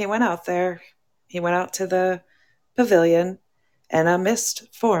spring, he went out there. He went out to the pavilion and a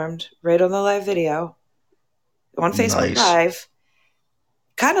mist formed right on the live video on Facebook Nice. Live.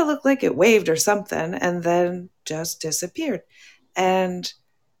 Kind of looked like it waved or something and then just disappeared. And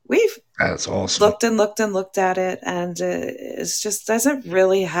we've That's awesome. looked and looked and looked at it, and it just doesn't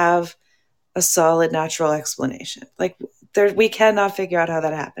really have a solid natural explanation. Like, we cannot figure out how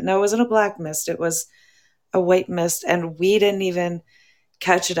that happened. No, it wasn't a black mist, it was a white mist, and we didn't even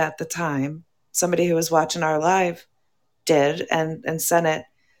catch it at the time. Somebody who was watching our live did and sent it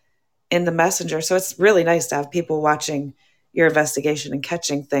in the messenger. So it's really nice to have people watching your investigation and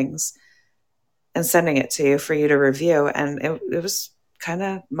catching things and sending it to you for you to review. And it was kind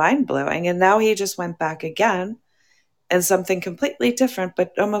of mind blowing. And now he just went back again and something completely different,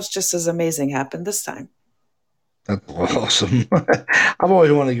 but almost just as amazing happened this time. That's awesome. I've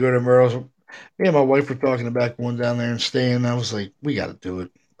always wanted to go to Myrtle's. Me and my wife were talking about going down there and staying. I was like, we got to do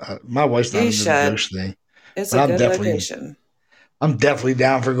it. My wife's not You into the should. ghost thing, It's but a good location. I'm definitely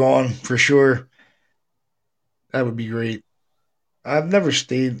down for going for sure. That would be great. I've never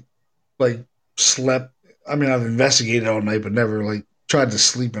stayed like slept. I mean, I've investigated all night, but never like tried to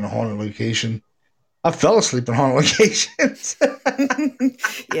sleep in a haunted location. I fell asleep in haunted locations.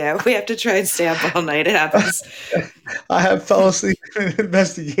 Yeah, we have to try and stay up all night. It happens. I have fell asleep in an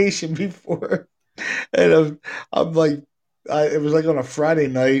investigation before, and I'm like, it was like on a Friday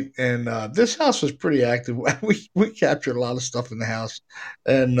night, and this house was pretty active. We captured a lot of stuff in the house,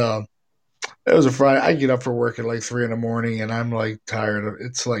 and it was a Friday. I get up for work at like 3 in the morning, and I'm like tired of.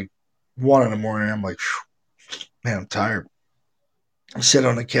 It's like 1 in the morning. I'm like, man, I'm tired. I sit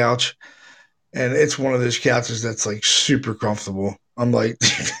on the couch, and it's one of those couches that's like super comfortable. I'm like,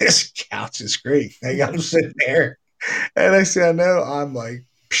 this couch is great. Like I'm sitting there, and I say, I know. I'm like,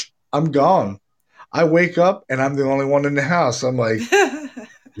 I'm gone. I wake up, and I'm the only one in the house. I'm like,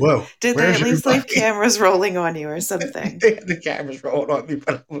 whoa, Did they where's at least leave everybody? cameras rolling on you or something? They had the cameras rolling on me,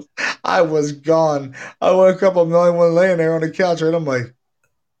 but I was gone. I woke up, I'm the only one laying there on the couch, and I'm like,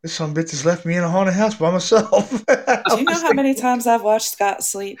 this some bitch has left me in a haunted house by myself. Do I you know was how like, many times I've watched Scott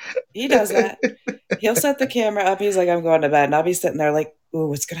sleep? He does that. He'll set the camera up. He's like, I'm going to bed. And I'll be sitting there like, ooh,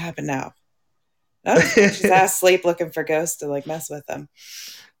 what's going to happen now? And I'll just watch his ass sleep looking for ghosts to like mess with him.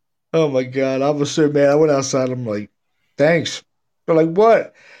 oh my God, I was so mad. I went outside. I'm like, thanks. They're like,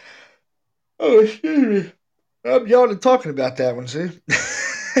 what? Oh, excuse me. Y'all been talking about that one, see?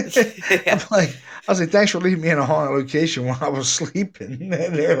 I'm Yeah. like, I was like, thanks for leaving me in a haunted location while I was sleeping.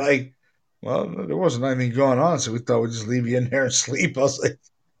 And they're like, well, there wasn't anything going on, so we thought we'd just leave you in there and sleep. I was like,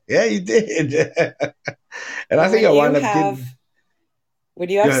 yeah, you did. And I Well, think I wound up when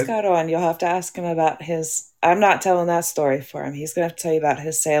you go have ahead. Scott on, you'll have to ask him about his. I'm not telling that story for him. He's going to have to tell you about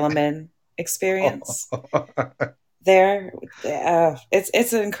his Salem Inn experience there.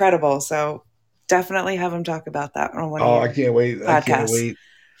 It's incredible. So definitely have him talk about that on one of Oh, I your can't wait. I can't podcasts. wait.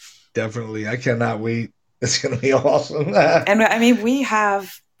 Definitely. I cannot wait. It's going to be awesome. And I mean, we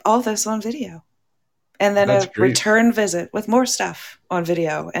have all this on video, and then That's a great. return visit with more stuff on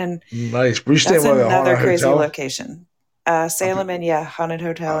video, and Nice. Were you staying that's with a another haunted crazy hotel? location. Up Salem Inn, yeah, haunted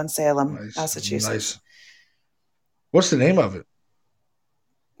hotel uh, in Salem, nice. Massachusetts. Nice. What's the name of it?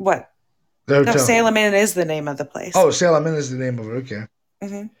 What? The No, hotel. Salem Inn is the name of the place. Oh, Salem Inn is the name of it. Okay.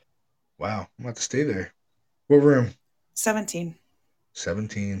 Hmm. Wow. I'm about to stay there. What room? 17.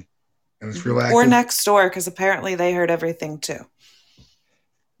 17. And it's Hmm. real Or active. next door, because apparently they heard everything too.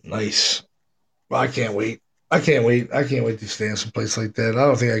 Nice. Well, I can't wait. I can't wait. I can't wait to stay in some place like that. I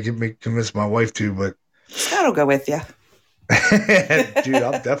don't think I can convince my wife to, but Scott will go with you. dude,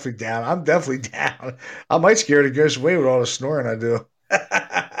 I'm definitely down. I'm definitely down. I might scare the ghost away with all the snoring I do.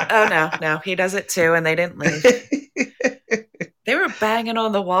 Oh, no, no, he does it too, and they didn't leave. They were banging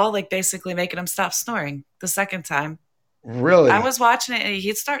on the wall, like basically making him stop snoring the second time. I Really? was watching it, and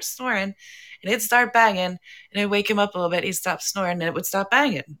he'd start snoring, and he'd start banging, and it'd wake him up a little bit. He'd stop snoring, and it would stop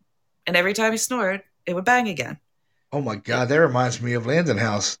banging. And every time he snored, it would bang again. Oh my It, God, that reminds me of Landon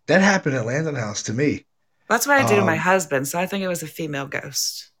House. That happened at Landon House to me. that's what I do to my Um, husband, so I think it was a female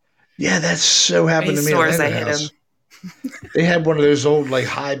ghost. yeah, that so When he happened to me at snores, I Landon hit House. him. They had one of those old like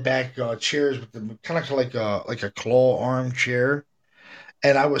high back chairs with the kind of like a claw arm chair,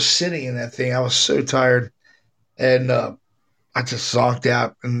 and I was sitting in that thing. I was so tired, and I just zonked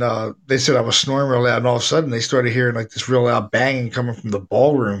out. And they said I was snoring real loud, and all of a sudden they started hearing like this real loud banging coming from the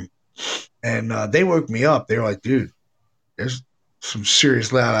ballroom, and they woke me up. They were like, "Dude, there's some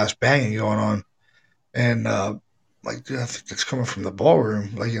serious loud ass banging going on," and like, dude, I think that's coming from the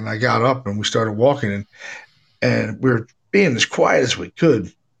ballroom. Like, and I got up and we started walking, and we were being as quiet as we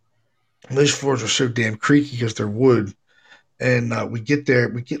could. Those floors are so damn creaky because they're wood. And we get there,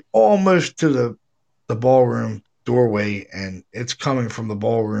 we get almost to the ballroom doorway, and it's coming from the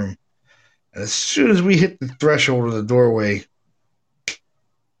ballroom. And as soon as we hit the threshold of the doorway,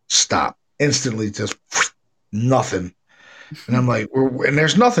 stop instantly, just nothing. And I'm like, and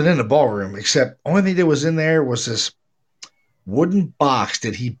there's nothing in the ballroom except only thing that was in there was this wooden box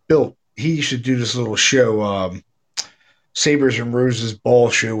that he built. He used to do this little show, Sabers and Roses ball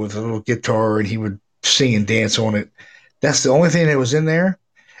show with a little guitar, and he would sing and dance on it. That's the only thing that was in there.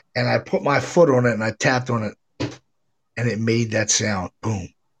 And I put my foot on it and I tapped on it, and it made that sound. Boom,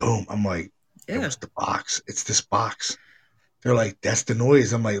 boom. I'm like, it Yeah. was the box. It's this box. They're like, that's the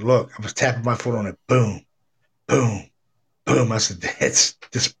noise. I'm like, look, I was tapping my foot on it. Boom, boom, boom. I said, it's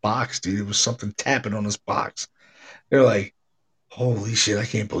this box, dude. It was something tapping on this box. They're like, holy shit, I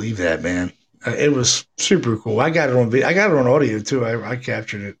can't believe that, man. It was super cool. I got it on video. I got it on audio too. I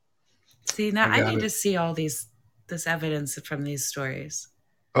captured it. See, now I I got need it. to see all this evidence from these stories.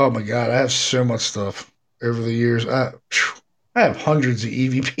 Oh my god, I have so much stuff over the years. I have hundreds of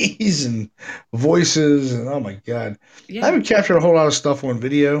EVPs and voices, and oh my god, I Yeah. haven't captured a whole lot of stuff on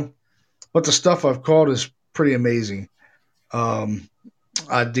video, but the stuff I've caught is pretty amazing. Um,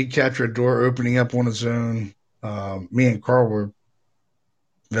 I did capture a door opening up on its own. Me and Carl were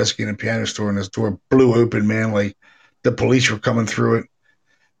investigating a piano store, and this door blew open, man, like the police were coming through it.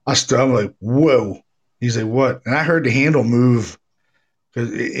 I'm like, whoa. He's like, what? And I heard the handle move.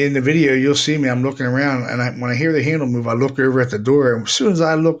 Because in the video, you'll see me. I'm looking around, and when I hear the handle move, I look over at the door. And as soon as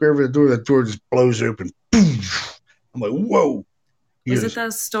I look over the door just blows open. Boom! I'm like, whoa! He Was it goes,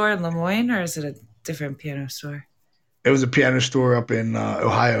 the store in Lemoyne or is it a different piano store? it was a piano store up in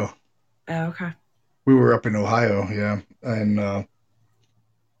Ohio. Oh, okay. We were up in Ohio, yeah. And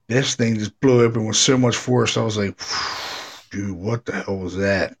this thing just blew open with so much force. I was like, dude, what the hell was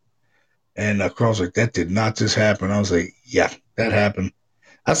that? And Carl's like, that did not just happen. I was like, yeah, that happened.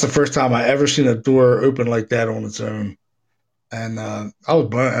 That's the first time I ever seen a door open like that on its own. And I was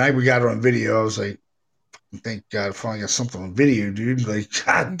blown. And we got it on video. I was like, thank God, I finally got something on video, dude. Like,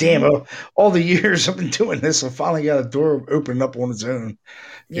 God damn, Mhm. all the years I've been doing this, I finally got a door opening up on its own.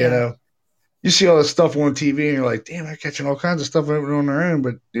 You Yeah. know, you see all this stuff on TV, and you're like, damn, they're catching all kinds of stuff opening on their own.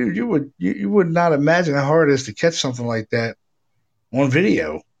 But dude, you would not imagine how hard it is to catch something like that on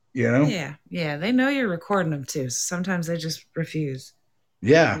video. You know? Yeah. Yeah. They know you're recording them too. Sometimes they just refuse to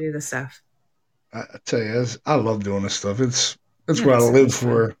Yeah, do the stuff. I tell you, I love doing this stuff. It's Yeah, what it I live sounds fun.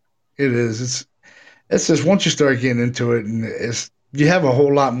 for. It is. It's just once you start getting into it, and you have a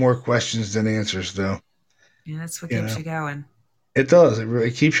whole lot more questions than answers, though. Yeah, that's what You keeps know, you going. it does. It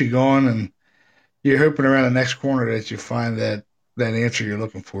really keeps you going, and you're hoping around the next corner that you find that answer you're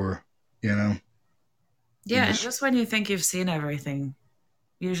looking for. You know, you Yeah, and just just when you think you've seen everything,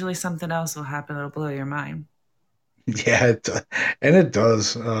 usually something else will happen that'll blow your mind. yeah, and it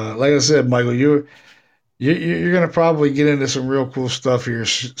does. Like I said, Michael, you're gonna probably get into some real cool stuff here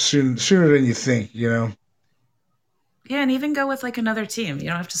sooner than you think. You know, Yeah, and even go with like another team. You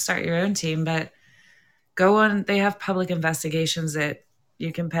don't have to start your own team, but go on. They have public investigations that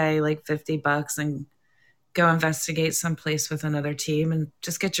you can pay like $50 and go investigate someplace with another team and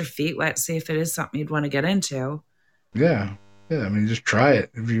just get your feet wet, see if it is something you'd want to get into. yeah, yeah. I mean, just try it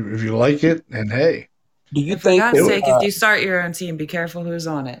if you like it, and hey, Do you And for think God's that? do it. sake, if you start your own team, be careful who's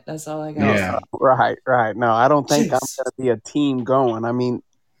on it. That's all I gotta Yeah, say. Right, right. No, I don't think I'm Jeez. going to be a team going. I mean,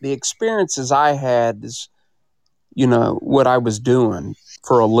 the experiences I had is, what I was doing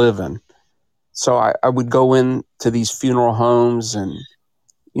for a living. So I would go into these funeral homes and,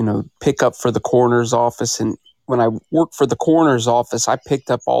 pick up for the coroner's office. And when I worked for the coroner's office, I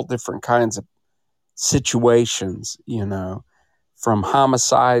picked up all different kinds of situations, from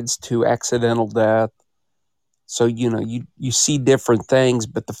homicides to accidental death. So, you see different things,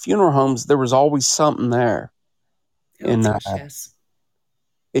 but the funeral homes, there was always something there. Oh And gosh, yes.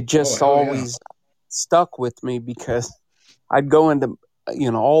 it oh just hell yeah, always stuck with me because I'd go into,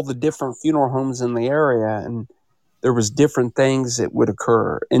 all the different funeral homes in the area, and there was different things that would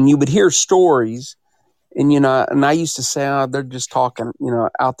occur. And you would hear stories, and, and I used to say, oh, they're just talking,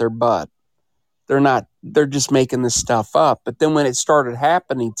 out their butt. They're just making this stuff up. But then when it started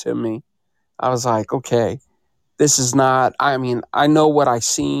happening to me, I was like, okay, this is not, I mean, I know what I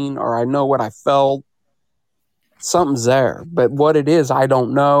seen or I know what I felt. Something's there, but what it is, I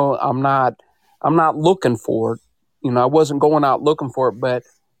don't know. I'm not looking for it. I wasn't going out looking for it, but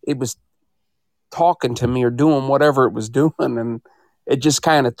it was talking to me or doing whatever it was doing. And it just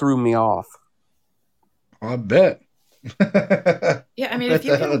kind of threw me off. I bet. Yeah, I I mean, if bet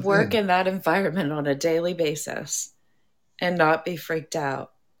you the hell can it work did. in that environment on a daily basis and not be freaked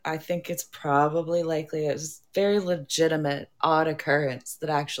out, I think it's probably likely it was very legitimate, odd occurrence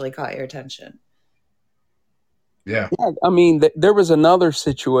that actually caught your attention. Yeah. Yeah, I mean, there was another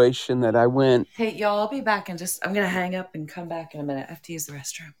situation that I went. Hey, y'all, I'll be back in just, I'm going to hang up and come back in a minute. I have to use the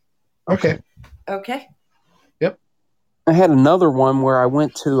restroom. Okay, Okay. Okay. Yep. I had another one where I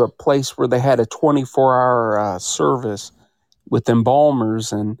went to a place where they had a 24-hour service with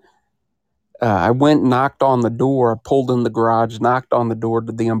embalmers, and I went and knocked on the door. I pulled in the garage, knocked on the door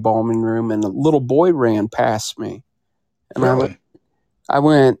to the embalming room, and a little boy ran past me. And Really. I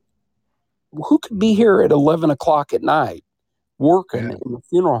went, who could be here at 11 o'clock at night working Yeah. in the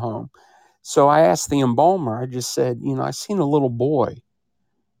funeral home? So I asked the embalmer, I just said, I seen a little boy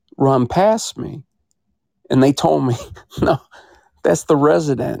run past me. And they told me, no, that's the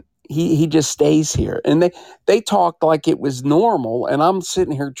resident. He just stays here. And they talked like it was normal. And I'm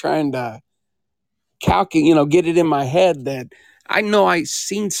sitting here trying to calculate, get it in my head that I know I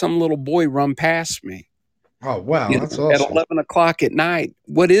seen some little boy run past me, Oh wow, that's at awesome. 11 o'clock at night.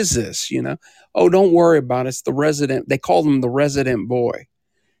 What is this? Oh, don't worry about it. It's the resident. They called him the resident boy.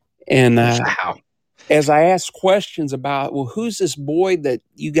 And Wow. as I asked questions about, well, who's this boy that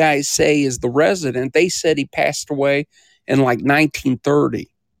you guys say is the resident? They said he passed away in like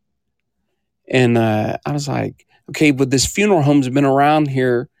 1930. And I was like, okay, but this funeral home's been around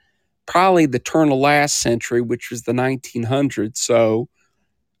here probably the turn of last century, which was the 1900s. So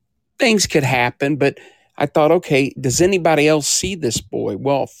things could happen. But I thought, okay, does anybody else see this boy?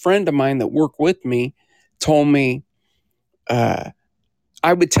 Well, a friend of mine that worked with me told me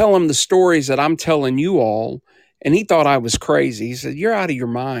I would tell him the stories that I'm telling you all, and he thought I was crazy. He said, "You're out of your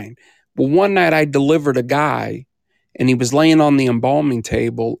mind." Well, one night I delivered a guy, and he was laying on the embalming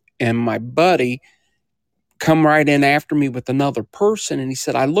table, and my buddy come right in after me with another person, and he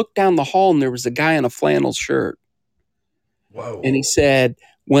said, I looked down the hall, and there was a guy in a flannel shirt. Whoa. And he said,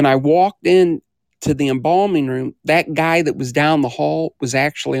 when I walked in to the embalming room, that guy that was down the hall was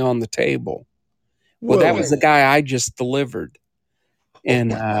actually on the table. Well, that was Whoa. the guy I just delivered.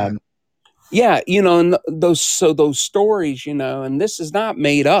 And Wow. yeah, and those stories, and this is not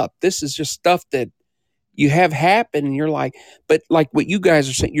made up. This is just stuff that you have happen, and you're like, but like what you guys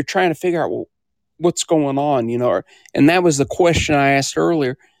are saying, you're trying to figure out, well, what's going on, and that was the question I asked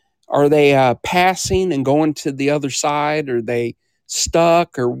earlier. Are they passing and going to the other side? Are they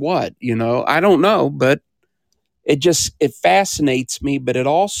stuck or what? I don't know, but it fascinates me, but it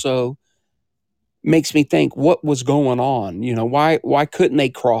also makes me think what was going on. Why couldn't they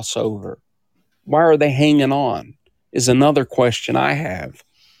cross over? Why are they hanging on? Is another question I have.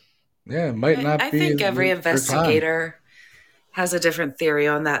 Yeah, it might not I be think every their time. investigator has a different theory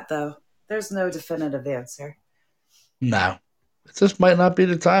on that, though. There's no definitive answer. No. It just might not be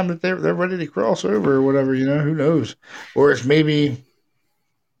the time that they're ready to cross over or whatever, who knows? Or it's maybe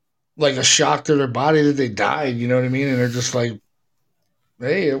like a shock to their body that they died, you know what I mean? And they're just like,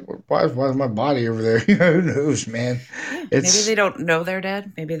 hey, why is my body over there? Who knows, man? Yeah, maybe It's they don't know they're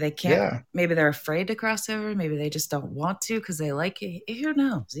dead. Maybe they can't. yeah, Maybe they're afraid to cross over. Maybe they just don't want to because they like it. Who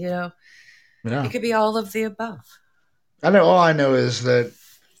knows? It yeah. could be all of the above. I know. All I know is that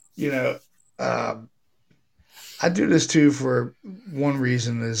you know, um, I do this too for one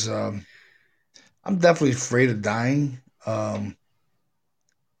reason is I'm definitely afraid of dying.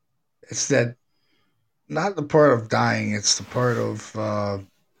 It's that not the part of dying; it's the part of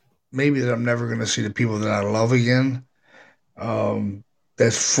maybe that I'm never going to see the people that I love again.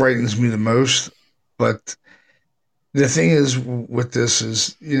 That frightens me the most. But the thing is with this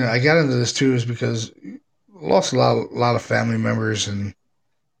is, I got into this too is because I lost a lot of family members, and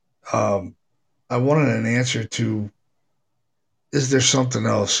um, I wanted an answer to is there something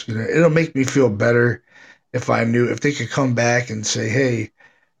else? It'll make me feel better if I knew if they could come back and say, "Hey,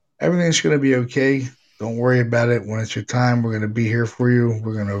 everything's going to be okay. Don't worry about it. When it's your time, we're going to be here for you.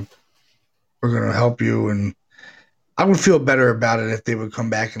 We're going to help you." And I would feel better about it if they would come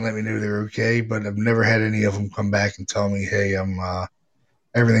back and let me know they're okay. But I've never had any of them come back and tell me, "Hey, I'm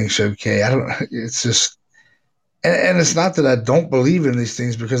everything's okay." I don't. It's just, and it's not that I don't believe in these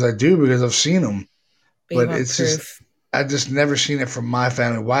things because I do because I've seen them. But you But want it's just proof. I just never seen it from my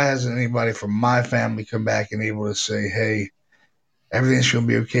family. Why hasn't anybody from my family come back and able to say, "Hey, everything's gonna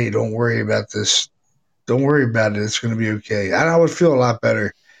be okay. Don't worry about this. Don't worry about it. It's gonna be okay." And I would feel a lot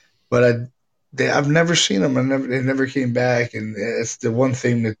better. But I've never seen them. They never came back. And it's the one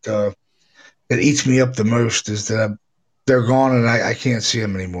thing that eats me up the most is that they're gone and I can't see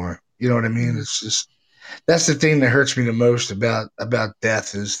them anymore. You know what I mean? Mm. It's just that's the thing that hurts me the most about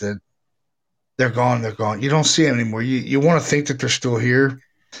death is that they're gone. They're gone. You don't see them anymore. You want to think that they're still here,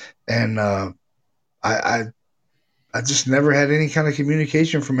 and I, I I just never had any kind of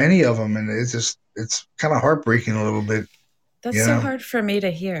communication from any of them, and it's kind of heartbreaking a little bit, That's you so know, hard for me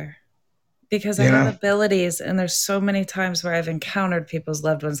to hear because I you have know. abilities, and there's so many times where I've encountered people's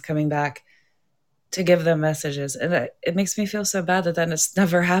loved ones coming back to give them messages, and it makes me feel so bad that then it's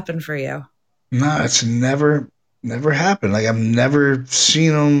never happened for you. No, it's never happened. Like I've never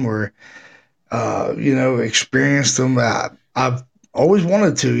seen them or experienced them. I've always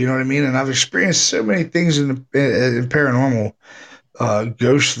wanted to, you know what I mean, and I've experienced so many things in paranormal,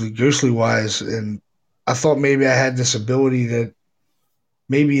 ghostly wise, and I thought maybe I had this ability that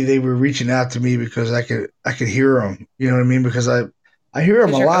maybe they were reaching out to me because I could hear them. You know what I mean? Because I hear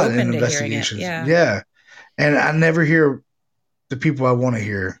them Because a you're lot in open to hearing it. investigations. Yeah. Yeah, and I never hear the people I want to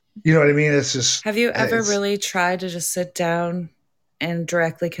hear. You know what I mean? It's just Have you ever it's really tried to just sit down and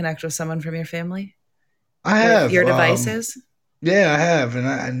directly connect with someone from your family I with have your devices? yeah I have, and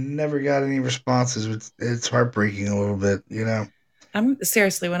I never got any responses. It's heartbreaking a little bit. I'm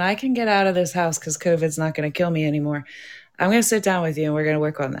seriously, when I can get out of this house because COVID's not going to kill me anymore, I'm going to sit down with you and we're going to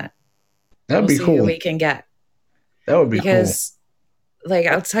work on that. That'd We'll be see who cool. we can get. That would be cool. Because, like,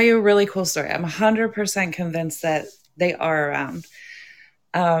 I'll tell you a really cool story. I'm 100% convinced that they are around.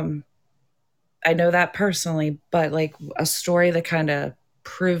 Um, I know that personally, but like a story that kind of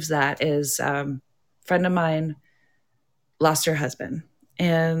proves that is a friend of mine lost her husband.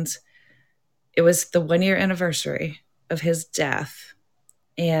 And it was the 1 year anniversary of his death.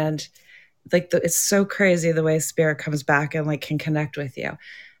 And like it's so crazy the way spirit comes back and like can connect with you.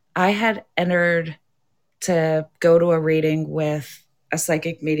 I had entered to go to a reading with a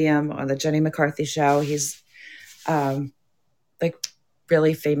psychic medium on the Jenny McCarthy show. He's like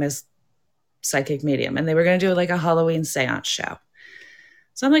really famous psychic medium, and they were going to do like a Halloween seance show.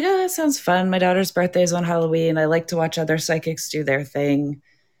 So I'm like, oh, that sounds fun. My daughter's birthday is on Halloween. I like to watch other psychics do their thing.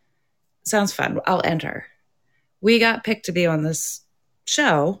 Sounds fun. I'll enter. We got picked to be on this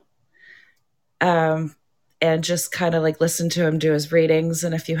show. um, and just kind of like listen to him do his readings.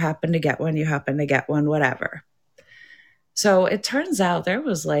 And if you happen to get one, you happen to get one, whatever. So it turns out there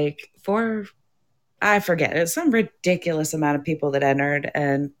was like I forget, it's some ridiculous amount of people that entered,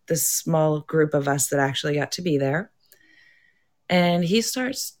 and this small group of us that actually got to be there. And he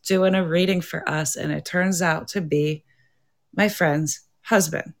starts doing a reading for us, and it turns out to be my friend's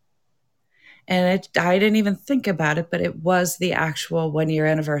husband. And I didn't even think about it, but it was the actual 1 year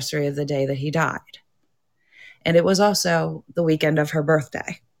anniversary of the day that he died. And it was also the weekend of her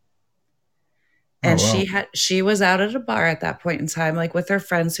birthday. Oh And wow. she was out at a bar at that point in time, like with her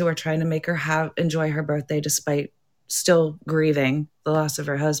friends who were trying to make her enjoy her birthday despite still grieving the loss of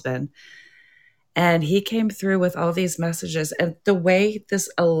her husband. And he came through with all these messages, and the way this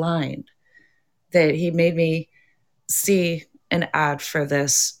aligned, that he made me see an ad for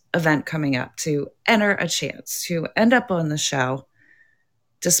this event coming up to enter a chance to end up on the show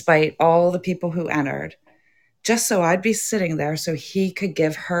despite all the people who entered, just so I'd be sitting there so he could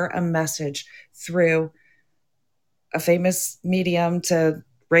give her a message through a famous medium to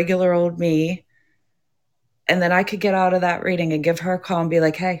regular old me. And then I could get out of that reading and give her a call and be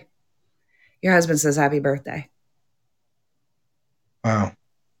like, hey, your husband says happy birthday. Wow.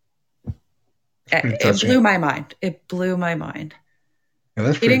 It's pretty It touching. blew my mind. It blew my mind. Yeah,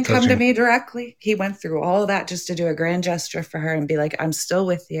 that's He pretty didn't come to touching. me directly. He went through all of that just to do a grand gesture for her and be like, I'm still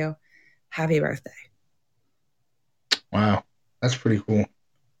with you. Happy birthday. Wow. That's pretty cool.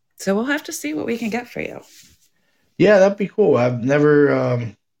 So we'll have to see what we can get for you. Yeah, that'd be cool. I've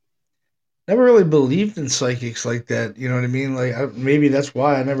never really believed in psychics like that. You know what I mean? Like maybe that's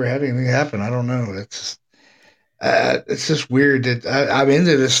why I never had anything happen. I don't know. It's just weird that I'm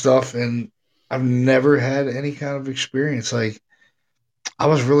into this stuff and I've never had any kind of experience. Like I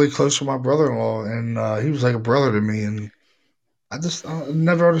was really close to my brother-in-law, and he was like a brother to me, and I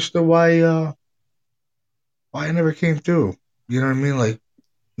never understood why it never came through. You know what I mean? Like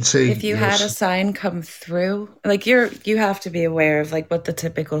say If you had a sign come through, like you have to be aware of like what the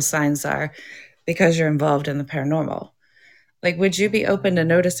typical signs are because you're involved in the paranormal. Like, would you be open to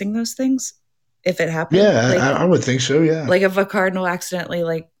noticing those things if it happened? yeah, I would think so. Yeah. Like if a cardinal accidentally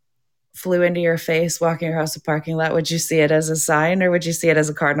like flew into your face walking across the parking lot, would you see it as a sign or would you see it as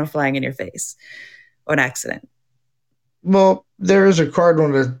a cardinal flying in your face or an accident? Well, there is a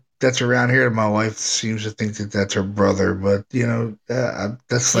cardinal that's around here. My wife seems to think that that's her brother, but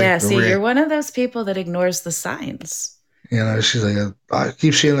that's like Yeah, the see, rare. you're one of those people that ignores the signs. She's like, I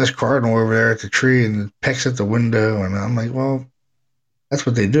keep seeing this cardinal over there at the tree and it pecks at the window, and I'm like, well, that's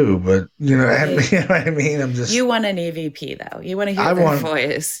what they do, but They you know what I mean. You want an EVP though. You want to hear I their want,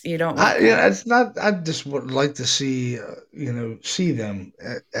 voice. You don't want yeah, that. it's not. I just would like to see, see them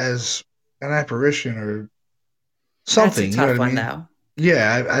as an apparition or That's a something. You know what tough I one mean? though.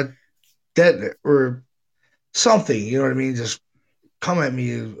 Yeah, I that or something. You know what I mean? Just come at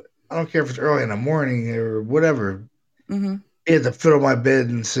me. I don't care if it's early in the morning or whatever. Hmm. You have to fit on my bed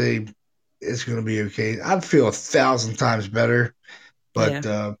and say it's going to be okay. I'd feel 1,000 times better, but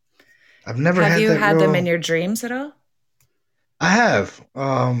Yeah. I've never Have had you that had them real. in your dreams at all? I have,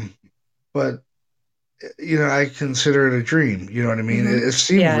 but I consider it a dream. You know what I mean? Hmm. It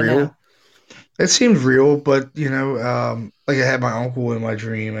seemed Yeah, I know. real. It seemed real, but like I had my uncle in my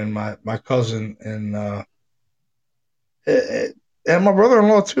dream and my cousin and my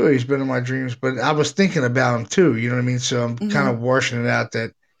brother-in-law too. He's been in my dreams, but I was thinking about him too. You know what I mean? So I'm kind Hmm. of washing it out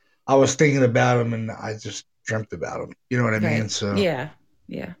that I was thinking about him and I just dreamt about him. You know what I mean? Right. So, Yeah.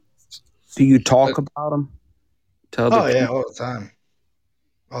 Yeah. Do you but talk about them to other oh yeah, people? all the time,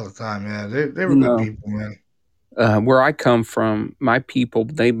 all the time. Yeah, they were You good know, people, man. where I come from, my people,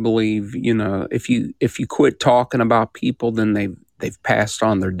 they believe, if you quit talking about people, then they've passed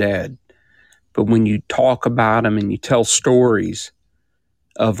on, they're dead. But when you talk about them and you tell stories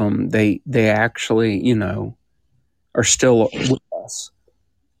of them, they actually, are still with us.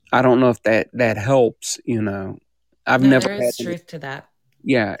 I don't know if that helps. I've No, never there had is any. truth to that.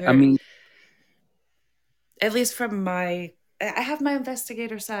 Yeah, I There, mean, at least from I have my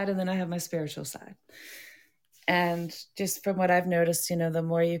investigator side and then I have my spiritual side. And just from what I've noticed, the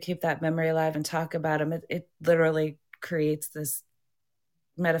more you keep that memory alive and talk about them, it literally creates this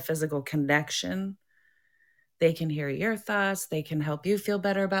metaphysical connection. They can hear your thoughts, they can help you feel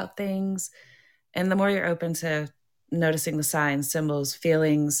better about things. And the more you're open to noticing the signs, symbols,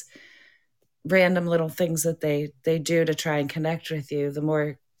 feelings, random little things that they do to try and connect with you, the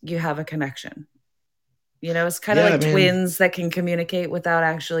more you have a connection. It's kind of Yeah, I like mean, twins that can communicate without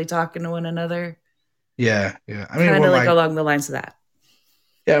actually talking to one another. yeah, yeah. I mean, Kind of like along the lines of that.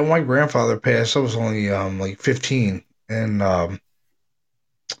 when my grandfather passed, I was only like 15, and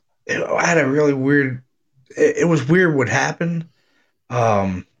I had a really weird. It was weird what happened.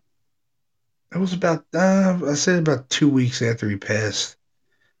 Um, it was about I said about 2 weeks after he passed.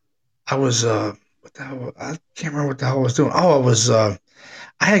 I was what the hell? I can't remember what the hell I was doing. Oh,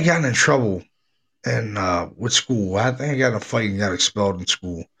 I had gotten in trouble and with school. I think I got in a fight and got expelled in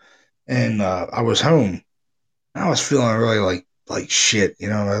school. And I was home. I was feeling really like shit.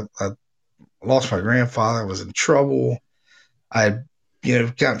 I lost my grandfather. I was in trouble. I had,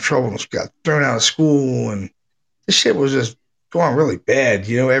 got in trouble and got thrown out of school, and this shit was just going really bad.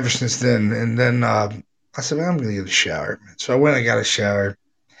 Ever since then. And then I said, man, I'm gonna get a shower. So I went and got a shower.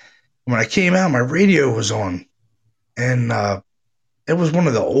 When I came out, my radio was on, and it was one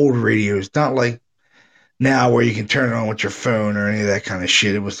of the old radios, not like now where you can turn it on with your phone or any of that kind of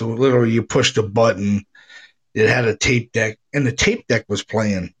shit. It was literally you pushed a button. It had a tape deck, and the tape deck was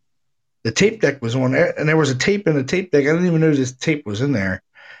playing. The tape deck was on there, and there was a tape in the tape deck. I didn't even know this tape was in there,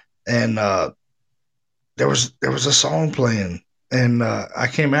 and there was a song playing, and I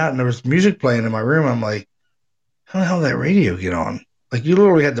came out and there was music playing in my room. I'm like, how the hell did that radio get on? Like you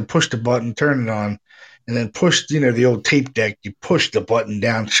literally had to push the button, turn it on, and then push, the old tape deck. You push the button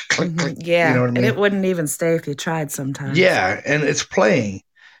down, click, click. You know Yeah, what I and it mean? wouldn't even stay if you tried sometimes. Yeah, and it's playing,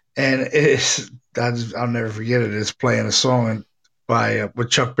 and I'll never forget it. It's playing a song by with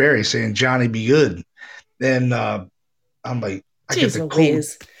Chuck Berry saying "Johnny Be Good," and I'm like, Jeez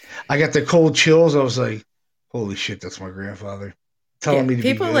Louise. I got the cold chills. I was like, holy shit, that's my grandfather Yeah, telling me to be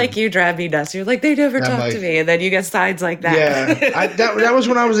people like good. you drive me nuts. You're like, they never And I'm talk to like, me, and then you get signs like that. yeah, that was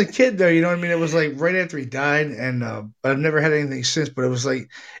when I was a kid, though. You know what I mean? It was like right after he died, and but I've never had anything since. But it was like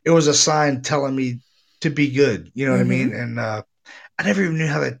it was a sign telling me to be good. You know what I mean? hmm And I never even knew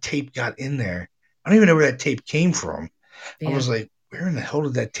how that tape got in there. I don't even know where that tape came from. I Yeah. was like, where in the hell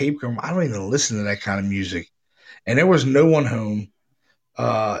did that tape come from? I don't even listen to that kind of music. And there was no one home.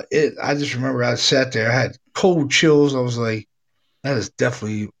 I just remember I sat there. I had cold chills. I was like, that is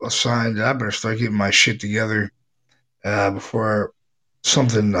definitely a sign that I better start getting my shit together before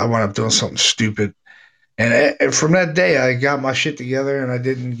something I wound up doing something stupid. And from that day, I got my shit together and I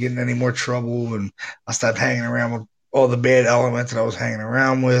didn't get in any more trouble. And I stopped hanging around with all the bad elements that I was hanging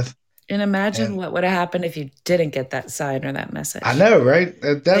around with. And imagine And what would have happened if you didn't get that sign or that I message. know, right?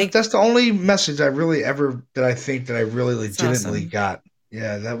 Like, That's the only message I really ever that I think that I really it's legitimately awesome. got.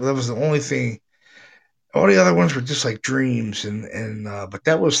 Yeah, that was the only thing. All the other ones were just like dreams, and but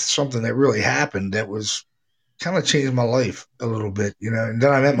that was something that really happened. That was kind of changed my life a little bit, And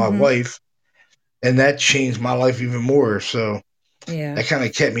then I met my hmm wife, and that changed my life even more. So Yeah. that kind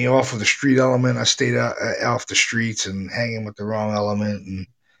of kept me off of the street element. I stayed off the streets and hanging with the wrong element, and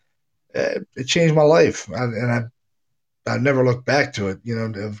it changed my life. I never looked back to it,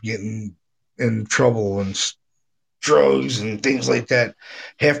 of getting in trouble and drugs and things like that.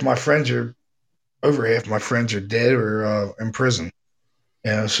 Half my friends are over half my friends are dead or in prison.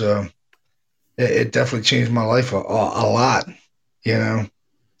 So it definitely changed my life a lot. You know,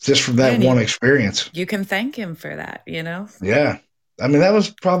 just from Yeah. that And one experience. you can thank him for that, Yeah. I mean, that was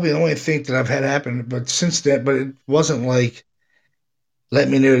probably the only thing that I've had happen. But since then, but it wasn't like let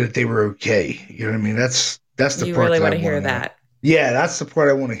me know that they were okay. You know what I mean? That's the You part really that I want to want hear to know. that. Yeah, that's the part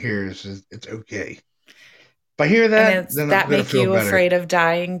I want to hear is it's okay. If I hear And that, it's then I'm that gonna make feel you better. afraid of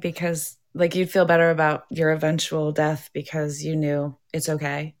dying because like you'd feel better about your eventual death because you knew it's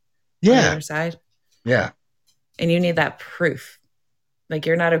okay on the Yeah, other side. yeah, And you need that proof. Like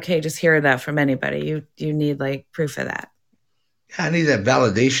you're not okay just hearing that from anybody. You need like proof of that. yeah. I need that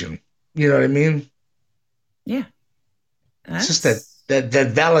validation. You know what I mean? Yeah. It's just that That's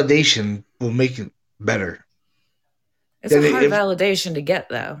that validation will make it better. it's a Then hard if validation to get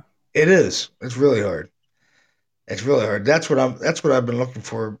though. it is, it's really hard. It's really hard. That's what I've been looking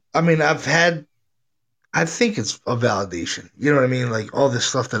for. I mean, I think it's a validation. You know what I mean? Like all this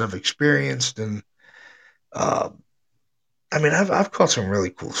stuff that I've experienced, and uh, I mean, I've caught some really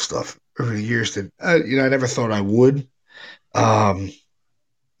cool stuff over the years that I never thought I would. Um,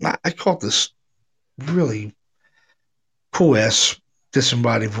 I caught this really cool ass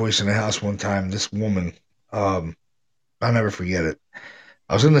disembodied voice in the house one time. This woman, um, I'll never forget it.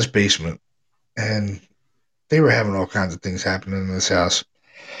 I was in this basement, and they were having all kinds of things happening in this house,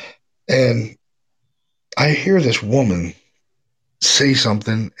 and I hear this woman say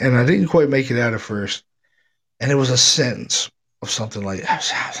something, and I didn't quite make it out at first. And it was a sentence of something like, I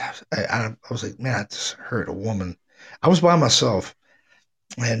was like, man, I just heard a woman. I was by myself,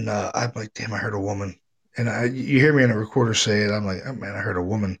 and I'm like, damn, I heard a woman. And you hear me in a recorder say it. I'm like, oh man, I heard a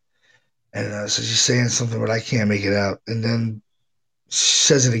woman. And so she's saying something, but I can't make it out. And then she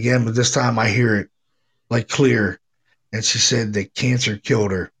says it again, but this time I hear it like clear. And she said that cancer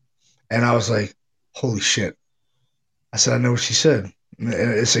killed her. And I was like, holy shit. I said, I know what she said. And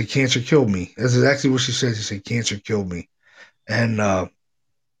it said, cancer killed me. That's exactly what she said. She said, cancer killed me. And I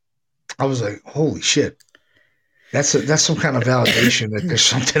was like, holy shit. That's some kind of validation that there's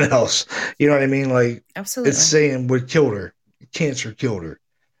something else. You know what I mean? Like, it's Absolutely. saying what killed her. Cancer killed her.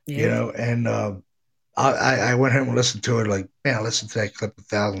 You Yeah. know, and I went home and listened to it. Like, man, I listened to that clip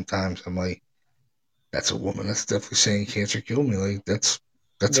 1,000 times. I'm like, that's a woman. That's definitely saying cancer killed me. Like, that's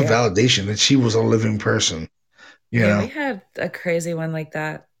a Yeah. validation that she was a living person. You Yeah, we know, had a crazy one like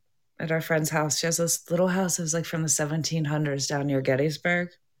that at our friend's house. She has this little house that was like from the 1700s down near Gettysburg.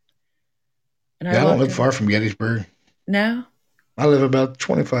 And I yeah, I don't walked live in. far from Gettysburg. No? I live about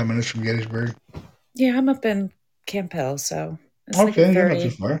 25 minutes from Gettysburg. Yeah, I'm up in Camp Hill, so it's like a Okay, you're not too 30,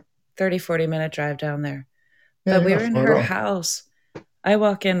 far. 30, 40 minute drive down there. Yeah, But you're we not were in far at her all. house. I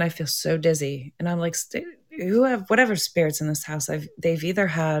walk in, I feel so dizzy. And I'm like, who have whatever spirits in this house, they've either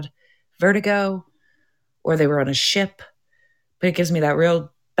had vertigo or they were on a ship, but it gives me that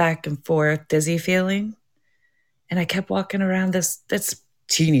real back and forth dizzy feeling. And I kept walking around this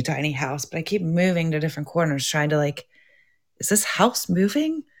teeny tiny house, but I keep moving to different corners trying to like, is this house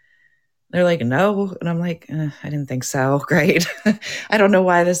moving? They're like, no. And I'm like, I didn't think so. Great. I don't know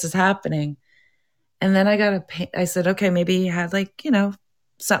why this is happening. And then I said, okay, maybe he had like,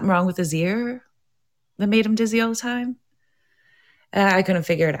 something wrong with his ear that made him dizzy all the time. And I couldn't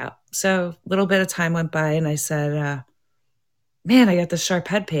figure it out. So a little bit of time went by and I said, man, I got this sharp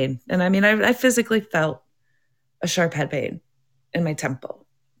head pain. And I mean, I physically felt a sharp head pain in my temple.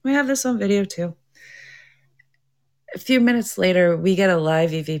 We have this on video too. A few minutes later, we get a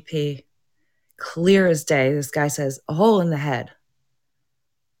live EVP. Clear as day, this guy says, a hole in the head.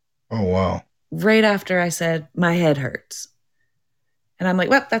 Oh wow. Right after I said, my head hurts. And I'm like,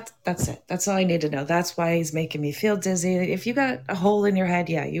 well, that's it. That's all I need to know. That's why he's making me feel dizzy. If you got a hole in your head,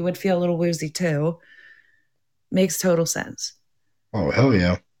 yeah, you would feel a little woozy too. Makes total sense. Oh hell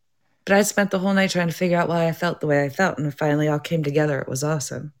yeah. But I spent the whole night trying to figure out why I felt the way I felt, and it finally all came together. It was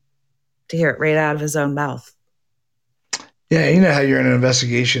awesome to hear it right out of his own mouth. Yeah, you know how you're in an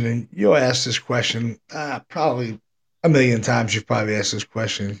investigation and you'll ask this question probably a million times. You've probably asked this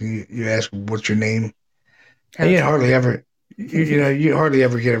question. You ask, "What's your name?" And How you hardly true. ever, you hardly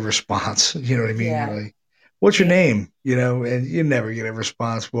ever get a response. You know what I mean? You're Yeah. like, "What's your Yeah. name?" And you never get a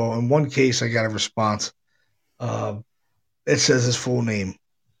response. Well, in one case, I got a response. Uh, it says his full name,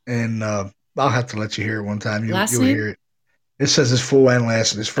 and I'll have to let you hear it one time. Last You'll hear name? it. It says his full and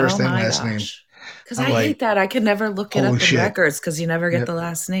last, his Oh first and my last name. gosh. Because I'm I hate like, that. I could never look it holy up in shit. records because you never get Yep. the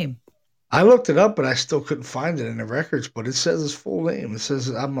last name. I looked it up, but I still couldn't find it in the records. But it says his full name. It says,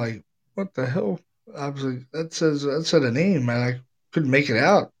 I'm like, what the hell? I was like, that said a name, man. I couldn't make it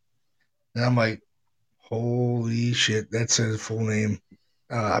out. And I'm like, holy shit, that says his full name.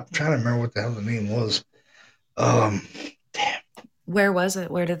 I'm trying to remember what the hell the name was. Um, Damn, Where was it?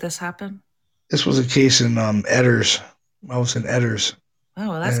 Where did this happen? this was a case in Edders. I was in Edders, Oh,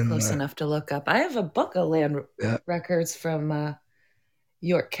 well, that's and close enough to look up. I have a book of land yeah, records from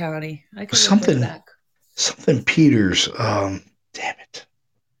York County. I could look right something back. something Peters. Damn it.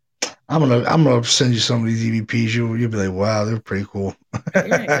 I'm gonna send you some of these EVPs. You'll be like, wow, they're pretty cool. You're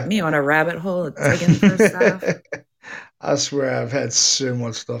gonna get me on a rabbit hole of digging for stuff. I swear I've had so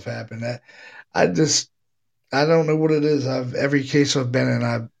much stuff happen that I just I don't know what it is. I've every case I've been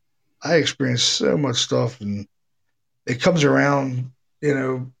in, I experienced so much stuff, and it comes around.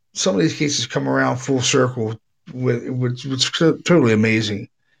 Some of these cases come around full circle with which totally amazing.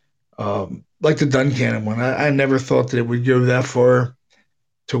 Like the Duncannon one, I never thought that it would go that far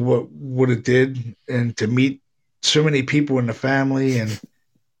to what it did, and to meet so many people in the family, and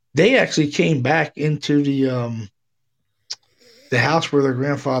they actually came back into the house where their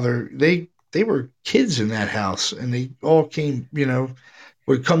grandfather they were kids in that house, and they all came,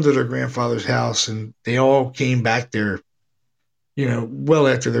 would come to their grandfather's house, and they all came back there, well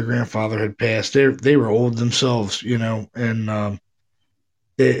after their grandfather had passed. They were old themselves, and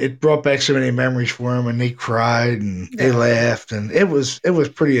it brought back so many memories for them, and they cried and they Yeah. laughed, and it was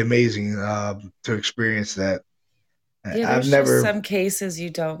pretty amazing to experience that. Yeah, I've there's just never. some cases you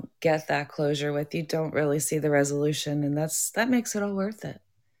don't get that closure with. You don't really see the resolution, and that makes it all worth it.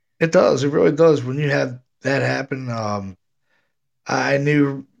 It does. It really does. When you have that happen, I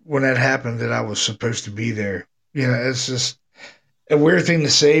knew when that happened that I was supposed to be there. It's just a weird thing to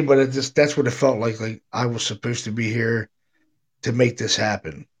say, but that's what it felt like. Like I was supposed to be here to make this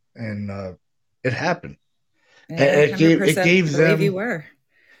happen, and it happened. And And I it 100% gave believe you them were.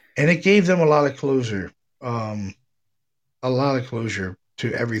 a lot of closure, um, a lot of closure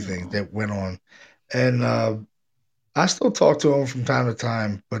to everything Oh, that went on, and I still talk to him from time to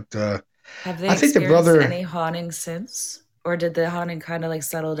time, but Have they I think the experienced brother, any haunting since? Or did the haunting kind of like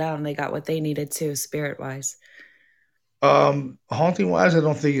settle down and they got what they needed to spirit wise? haunting wise, I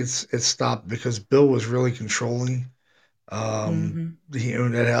don't think it's stopped because Bill was really controlling. Hmm. He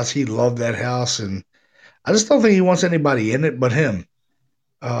owned that house. He loved that house, and I just don't think he wants anybody in it but him.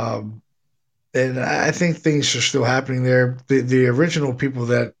 Um, and I think things are still happening there. The original people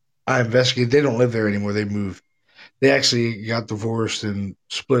that I investigated, they don't live there anymore. They moved. They actually got divorced and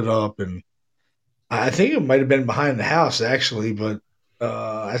split up, and I think it might have been behind the house actually, but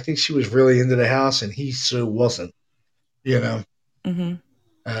I think she was really into the house, and he so wasn't. You know, Hmm.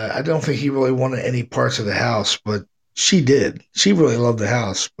 I don't think he really wanted any parts of the house, but she did. She really loved the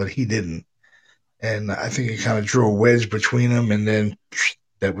house, but he didn't. And I think it kind of drew a wedge between them, and then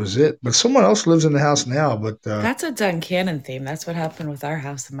that was it. But someone else lives in the house now. But That's a Duncannon theme. That's what happened with our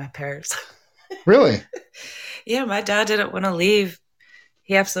house and my parents. really, Yeah, my dad didn't want to leave.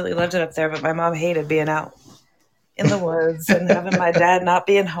 He absolutely loved it up there, but my mom hated being out in the woods and having my dad not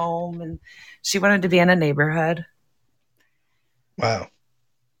being home. And she wanted to be in a neighborhood. wow,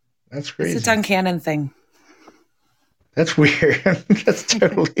 that's It's a crazy. Duncannon thing. That's weird. That's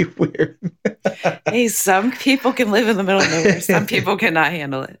totally weird. Hey, some people can live in the middle of nowhere. Some people cannot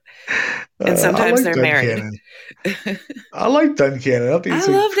handle it. And I sometimes like they're married. Duncannon. I like Duncannon. I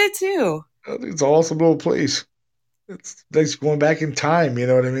loved it too. I think it's an awesome little place. It's nice going back in time. You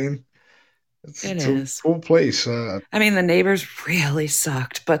know what I mean? It It's a is. cool place. I mean, the neighbors really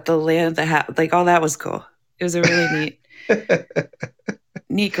sucked, but the land, the house, like all that was cool. It was a really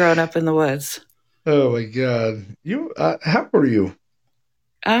neat growing up in the woods. Oh my God! How old are you?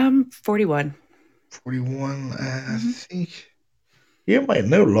 41. 41. I Hmm. think you might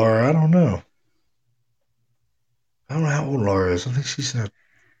know Laura. I don't know. I don't know how old Laura is. I think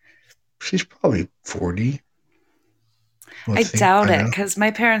she's probably 40. I would I think doubt by it now. because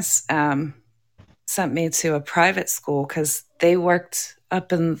my parents sent me to a private school because they worked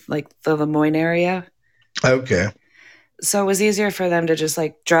up in like the Lemoyne area. Okay. So it was easier for them to just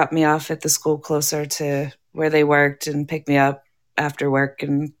like drop me off at the school closer to where they worked and pick me up after work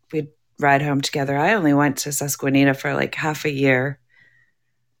and we'd ride home together. I only went to Susquehanna for like half a year.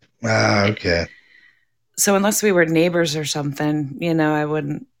 Okay. So unless we were neighbors or something, I probably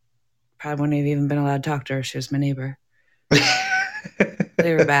wouldn't have even been allowed to talk to her. She was my neighbor.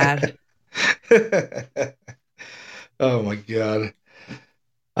 They were bad. Oh my God!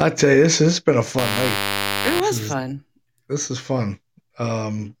 I tell you, this has been a fun night. It This was is fun. this is fun.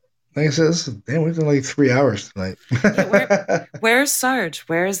 Like I said, damn, we've done like 3 hours tonight. Yeah, where's Sarge?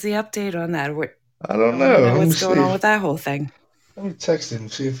 Where's the update on that? I I don't want to know. know Let me what's going on see. with that whole thing. Let me text him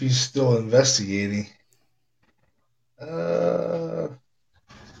see if he's still investigating. Uh,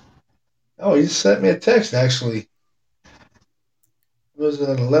 oh, he just sent me a text actually. It was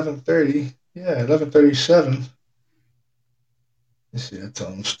at 11:30. Yeah, 11:37. Let's see. I tell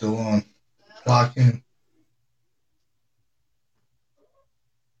him I'm still on. Clock in.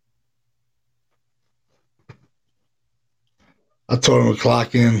 I told him to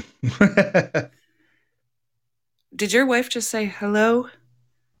clock in. Did your wife just say hello?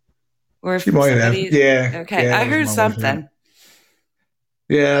 Or She if might have. somebody. Yeah, Okay, yeah. I That was heard my wife. Yeah, something.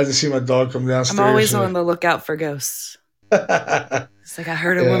 yeah. I just see my dog come I'm downstairs. always on the lookout for ghosts. It's like I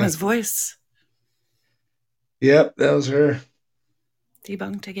heard a Yeah. woman's voice. Yep, that was her.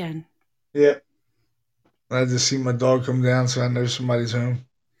 Debunked again. Yep. I just see my dog come down, so I know somebody's home.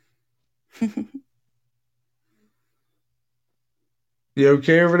 You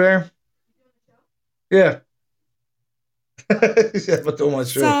okay over there? Yeah. Yeah, but on my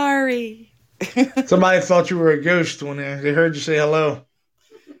show. Sorry. Somebody thought you were a ghost when they heard you say hello.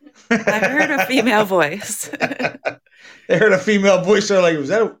 I heard a female voice. They heard a female voice. They're like,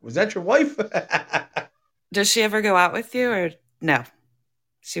 "Was that your wife?" Does she ever go out with you or no?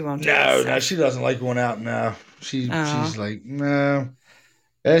 She won't do this No, no, she stuff. doesn't like going out now. She's Oh, like, no.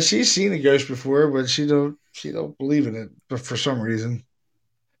 She's seen a ghost before, but she don't believe in it. But for some reason,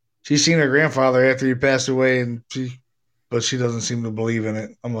 she's seen her grandfather after he passed away, but she doesn't seem to believe in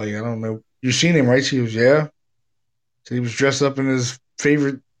it. I'm like, I don't know. You seen him, right? She was, yeah. So he was dressed up in his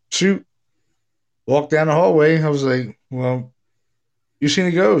favorite suit, walked down the hallway. I was like, well, you seen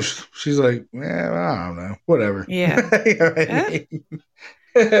a ghost? She's like, yeah, I don't know, whatever. yeah. You know what I Eh,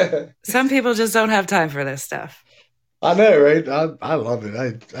 mean? some people just don't have time for this stuff. I know, right? I love it.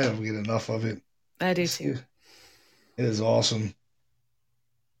 I don't get enough of it. I do too. It is awesome.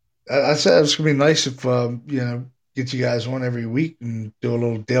 I said it's gonna be nice if get you guys on every week and do a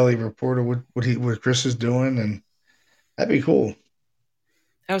little daily report of what Chris is doing, and that'd be cool.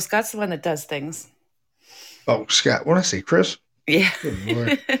 Oh, Scott's the one that does things. Oh, Scott. What did I say, Chris? Yeah. Good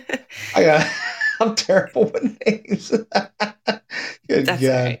Lord. I'm terrible with names. Good That's all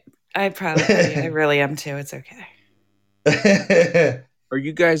God. right. I really am too. It's okay. Are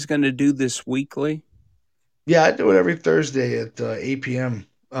you guys going to do this weekly? Yeah, I do it every Thursday at 8 p.m.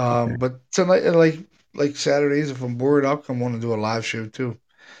 Okay. But tonight, like Saturdays, if I'm bored, I'll come on and do a live show too.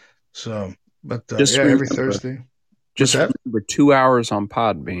 So, but Just yeah, every remember, Thursday. What's that? 2 hours on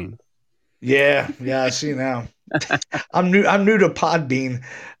Podbean. Yeah, I see now. I'm new. I'm new to Podbean.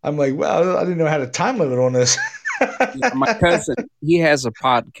 I'm like, well, I didn't know how to time limit on this. Yeah, my cousin, he has a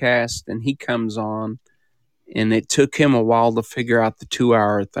podcast and he comes on, and it took him a while to figure out the 2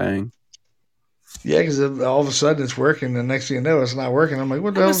 hour thing. Yeah, because all of a sudden it's working. The next thing you know, it's not working. I'm like,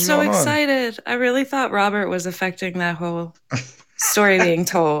 what I the was hell's so going on? excited. I really thought Robert was affecting that whole story being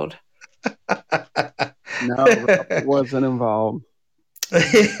told. No, Robert wasn't involved.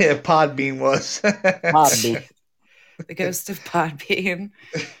 Podbean was. Podbean. The ghost of Podbean.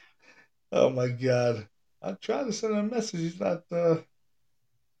 Oh my God. I'm trying to send him a message. He's not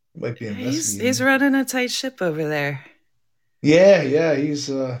he might be He's investigating. running a tight ship over there. Yeah, he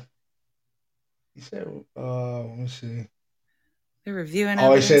said let me see. They're reviewing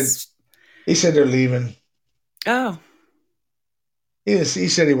Oh, evidence. he said they're leaving. Oh, He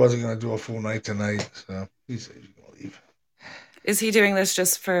said he wasn't gonna do a full night tonight, so he said he's gonna leave. is he doing this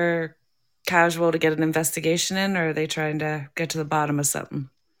just for casual to get an investigation in, or are they trying to get to the bottom of something?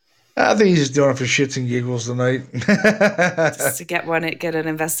 I think he's just doing it for shits and giggles tonight. Just to get an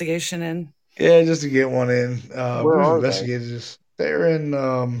investigation in. Yeah, just to get one in. Where We've are they? investigated this. They're in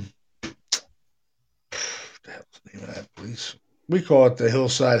what the hell's the name of that place? We call it the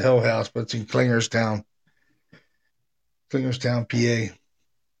Hillside Hell House, but it's in Clingerstown, PA.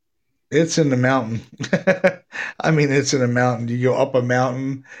 It's in the mountain. I mean, it's in a mountain. You go up a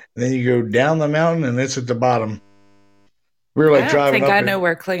mountain, and then you go down the mountain, and it's at the bottom. We were I like don't driving think up I it. know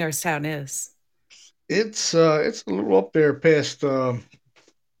where Clingerstown is. It's a little up there past. God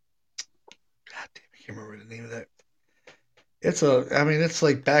damn, I can't remember the name of that. I mean, it's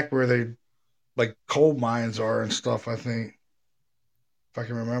like back where they like coal mines are and stuff. I think, if I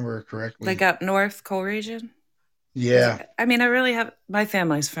can remember Like correctly. up north, coal region? Because, Yeah, I mean, I really have, my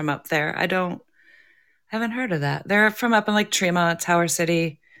family's from up there. Haven't heard of that. They're from up in like Tremont, Tower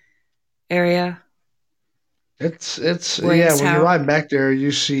City area, it's yeah. When you Williamstown. ride back there,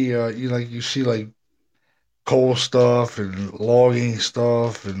 you see like coal stuff and logging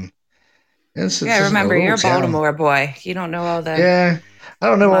stuff, and Yeah, I it's just like a remember little you're a town. Baltimore boy. You don't know all the Yeah, I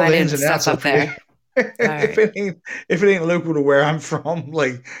don't know all the ins mining and stuff outs up up here. there. All if right. it ain't if it ain't local to where I'm from,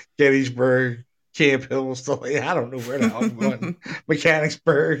 like Gettysburg, Camp Hill, stuff like that, I don't know where the hell I'm going.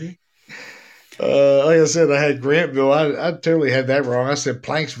 Mechanicsburg. Like I said, I had Grantville. I totally had that wrong. I said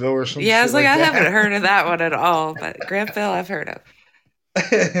Planksville or some Yeah, I shit was like, like I haven't that. heard of that one at all, but Grantville I've heard of.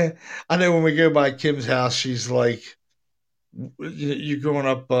 I know when we go by Kim's house, she's like, you're going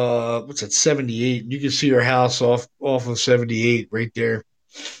up, what's that, 78. You can see her house off of 78 right there.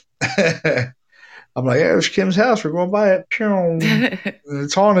 I'm like, yeah, there's Kim's house. We're going by it. Pew.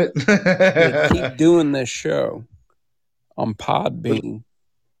 It's on it. Yeah, keep doing this show on But Podbean.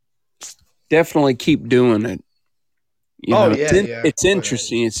 Definitely keep doing it. oh yeah, It's oh yeah,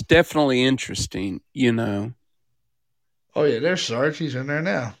 interesting. It's definitely interesting. oh yeah. There's Sarge. He's in there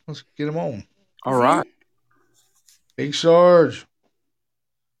now. Let's get him on. All Is he right. in? Big Sarge,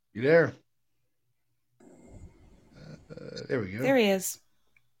 you there? There we go. There he is.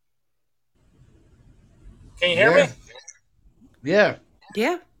 Can you You hear me? there? Yeah,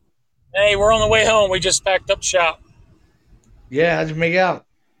 Yeah. Hey, we're on the way home. We just packed up shop. yeah. How'd you make out?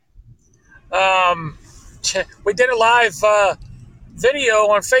 Um, we did a live video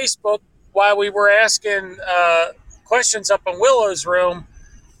on Facebook while we were asking questions up in Willow's room,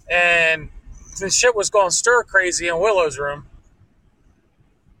 and the shit was going stir crazy in Willow's room.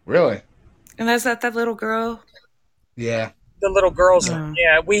 Really? And that's that little girl. Yeah. The little girls, Oh.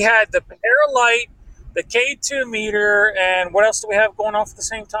 yeah. We had the Paralight, the K2 meter, and what else do we have going off at the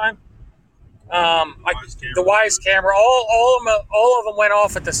same time? The Wise camera. All of them went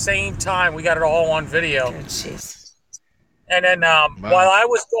off at the same time. We got it all on video. Good jeez. And then while Wow. I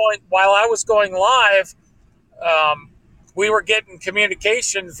was going live, we were getting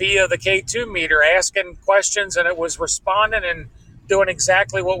communication via the K2 meter, asking questions, and it was responding and doing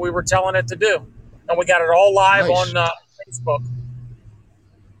exactly what we were telling it to do. And we got it all live Nice. on Facebook.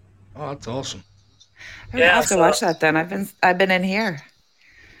 Oh, that's awesome. I'm gonna Yeah. have to So, watch that then. I've been in here.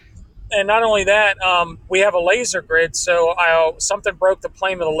 and not only that, we have a laser grid. So something broke the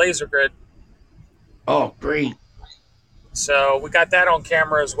plane of the laser grid. Oh, great. So we got that on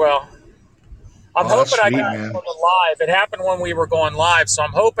camera as well. I'm Oh, that's hoping I sweet, got it man. on the live. It happened when we were going live, so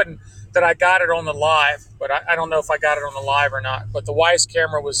I'm hoping that I got it on the live, but I don't know if I got it on the live or not. But the Wise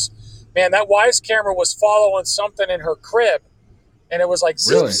camera was, man, that Wise camera was following something in her crib, and it was like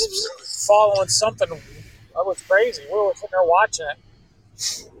zip, Really? zip, zip, following something. That was crazy. We were sitting there watching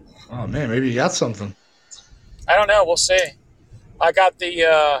it. Oh man, maybe you got something. I don't know. We'll see. I got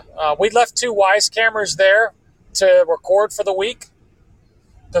we left 2 Wise cameras there to record for the week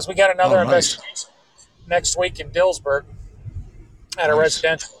because we got Oh, another nice. investigation next week in Dillsburg at a Nice.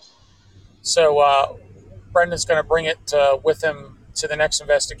 residential. So Brendan's going to bring it with him to the next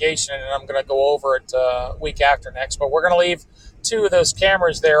investigation, and I'm going to go over it week after next. But we're going to leave 2 of those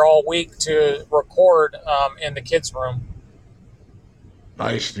cameras there all week to record in the kids' room.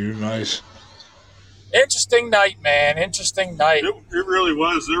 Nice, dude. Nice. Interesting night, man. Interesting night. It really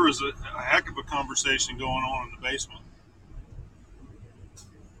was. There was a heck of a conversation going on in the basement.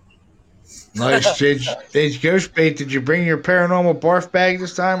 Nice. Sage Ghost Bait, did you bring your paranormal barf bag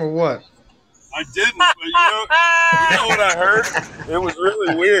this time or what? I didn't, but you know what I heard? It was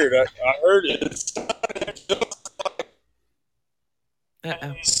really weird. I heard it.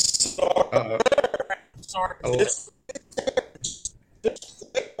 Uh-oh. Uh-oh. Sorry. Oh,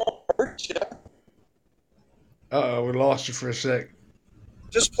 uh-oh, we lost you for a sec.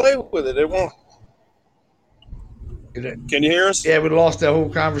 Just play with it. It won't. Can you hear us? Yeah, we lost that whole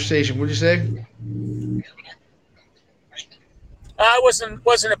conversation. What'd you say? It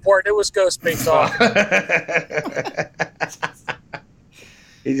wasn't important. It was ghost bait talk.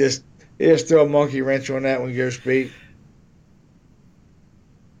 he just threw a monkey wrench on that one, Ghost Bait.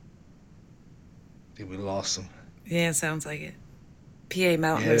 I think we lost him. Yeah, sounds like it. PA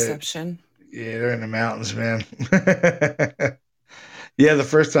mountain Yeah. reception. Yeah, they're in the mountains, man. Yeah, the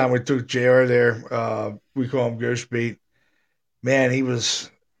first time we took JR there, we call him Ghost Bait. Man,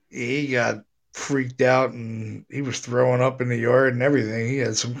 he got freaked out and he was throwing up in the yard and everything. He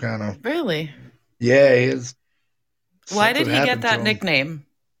had some kind of, Really? yeah, he has. Why did something he get happened to that him. nickname?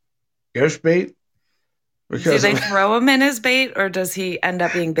 Ghost Bait? Do Because they throw him in as bait, or does he end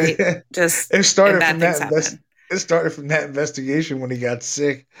up being bait? Just it started and from bad that things happen. it started from that investigation when he got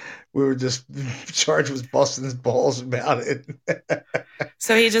sick. We were just charged with busting his balls about it.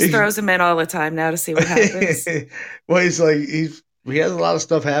 So he just throws him in all the time now to see what happens. Well, he has a lot of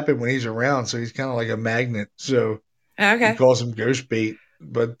stuff happen when he's around, so he's kind of like a magnet. So he Okay. calls him Ghost Bait.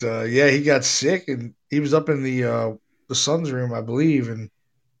 But yeah, he got sick and he was up in the son's room, I believe, and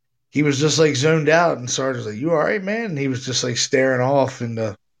he was just like zoned out. And Sarge was like, "You all right, man?" And he was just like staring off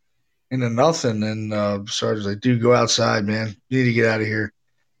into nothing. And Sarge was like, "Dude, go outside, man. You need to get out of here."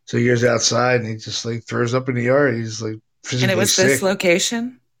 So he goes outside and he just like throws up in the yard. He's like physically And it was sick. this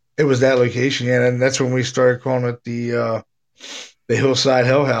location? It was that location, yeah, and that's when we started calling it the Hillside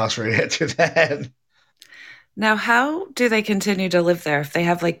Hell House right after that. Now, how do they continue to live there if they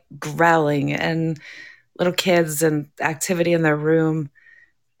have like growling and little kids and activity in their room?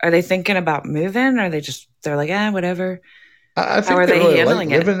 Are they thinking about moving? Or they're like, whatever? I How think are they they really like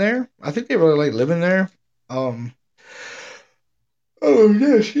handling it? living there. I think they really like living there. Oh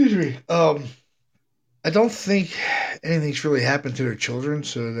yeah, excuse me. I don't think anything's really happened to their children,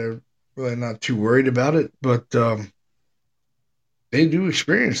 so they're really not too worried about it. But they do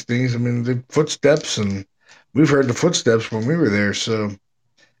experience things. I mean, the footsteps, and we've heard the footsteps when we were there. So,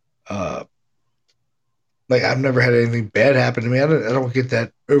 uh, like, I've never had anything bad happen to me. I don't get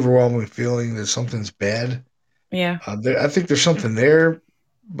that overwhelming feeling that something's bad. Yeah. I think there's something there,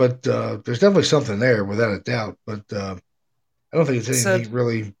 but there's definitely something there without a doubt. But I don't think it's So anything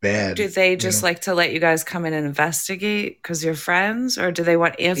really bad. do they You just know? like to let you guys come in and investigate because you're friends, or do they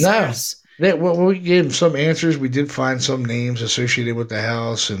want No, answers? well, we gave them some answers. We did find some names associated with the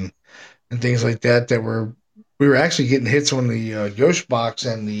house and things like that we were actually getting hits on the ghost box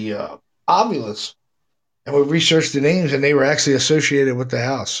and the Ovilus, and we researched the names, and they were actually associated with the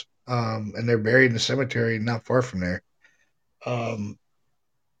house. And they're buried in the cemetery not far from there.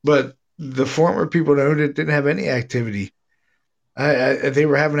 But the former people that owned it didn't have any activity. They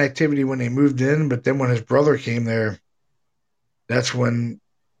were having activity when they moved in, but then when his brother came there, that's when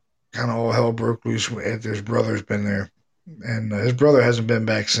kind of all hell broke loose after his brother's been there, and his brother hasn't been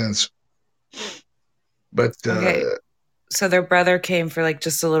back since. But Okay. So their brother came for like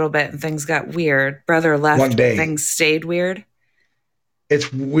just a little bit and things got weird. Brother one left, day, things stayed weird.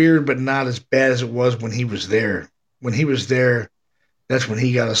 it's weird, but not as bad as it was when he was there. When he was there, that's when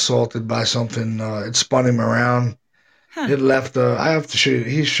he got assaulted by something. It spun him around. Huh. It left. I have to show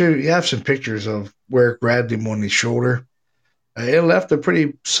you. You have some pictures of where it grabbed him on the shoulder. It left a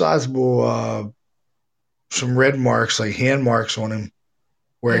pretty sizable, some red marks, like hand marks on him.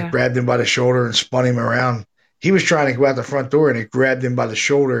 where it Yeah. grabbed him by the shoulder and spun him around. He was trying to go out the front door, and it grabbed him by the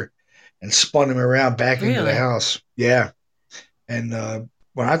shoulder and spun him around back into the Really? house. Yeah, and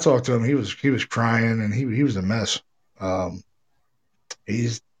when I talked to him, he was crying and he was a mess. Um,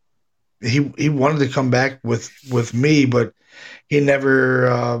 he's he wanted to come back with me, but he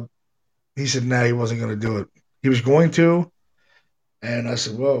never. He said, "No, he wasn't going to do it. He was going to." And I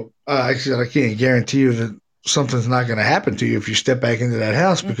said, well, I said, I can't guarantee you that something's not going to happen to you if you step back into that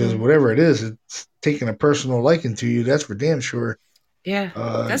house because Mhm. whatever it is, it's taking a personal liking to you. That's for damn sure. Yeah.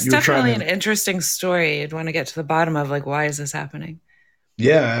 That's You were trying definitely an to, interesting story. You'd want to get to the bottom of, like, why is this happening?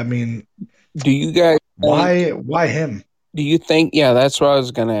 yeah, I mean, Do you guys think? why him? Do you think? Yeah, that's what I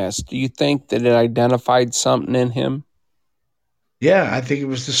was going to ask. Do you think that it identified something in him? Yeah, I think it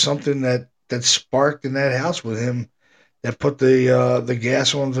was just something that sparked in that house with him that put the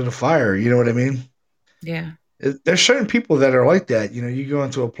gas onto the fire. You know what I mean? Yeah. There's certain people that are like that. You know, you go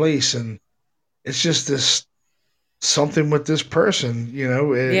into a place and it's just this something with this person,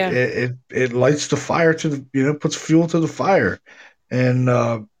 Yeah. it lights the fire to the, puts fuel to the fire. And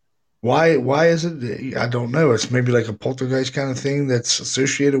why is it? I don't know. It's maybe like a poltergeist kind of thing that's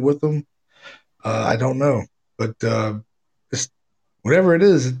associated with them. I don't know, but it's whatever it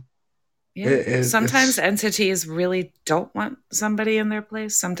is. Yeah. Sometimes It's entities really don't want somebody in their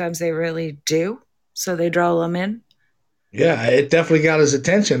place. Sometimes they really do. So they draw them in. yeah, it definitely got his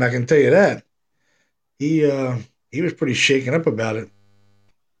attention. I can tell you that he uh, he was pretty shaken up about it.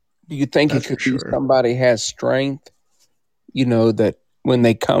 Do you think it That's for could be sure. somebody has strength? That when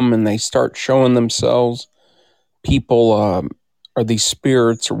they come and they start showing themselves, people or these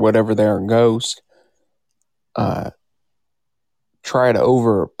spirits or whatever they are, ghosts, uh, try to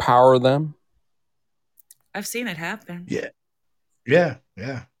overpower them. I've seen it happen. Yeah, yeah,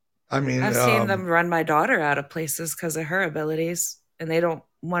 yeah. I mean, I've seen them run my daughter out of places because of her abilities, and they don't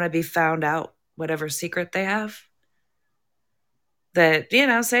want to be found out, whatever secret they have. That,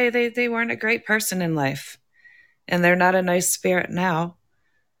 say they weren't a great person in life and they're not a nice spirit now.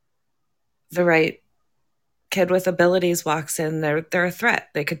 The right kid with abilities walks in, they're a threat.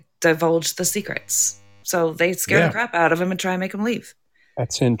 They could divulge the secrets. So they scare the yeah, crap out of him and try and make him leave.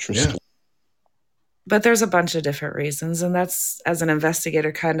 That's yeah. interesting. But there's a bunch of different reasons. And that's, as an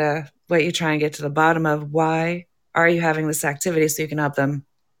investigator, kind of what you try and get to the bottom of. Why are you having this activity so you can help them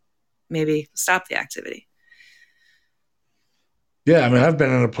maybe stop the activity? Yeah, I mean, I've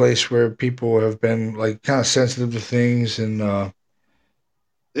been in a place where people have been like kind of sensitive to things, and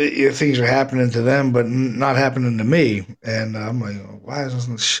things are happening to them, but not happening to me. And I'm like, why is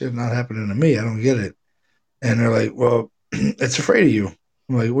this shit not happening to me? I don't get it. And they're like, well, it's afraid of you.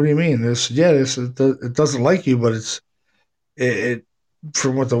 I'm like, what do you mean? It doesn't like you, but it.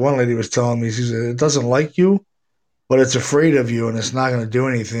 From what the one lady was telling me, she said it doesn't like you, but it's afraid of you, and it's not going to do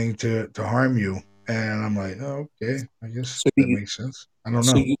anything to harm you. And I'm like, oh, okay, I guess So, that makes sense. I don't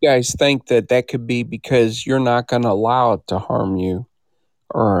so know. you guys think that that could be because you're not going to allow it to harm you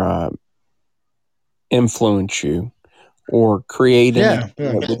or influence you or create anything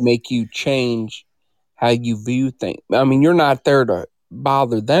Yeah, yeah. that would make you change how you view things. I mean, you're not there to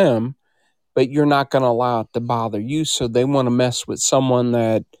bother them, but you're not going to allow it to bother you. So they want to mess with someone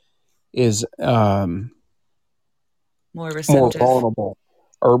that is More more receptive. vulnerable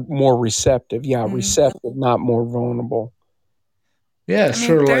or more receptive. Yeah, Hmm. receptive, not more vulnerable. Yeah, I it's mean,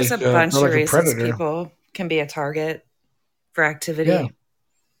 sort of there's a like bunch they're of like a reasons predator. people can be a target for Yeah, activity.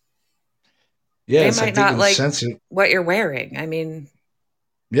 yeah. They It's might like they not can like sense it. what you're wearing. I mean,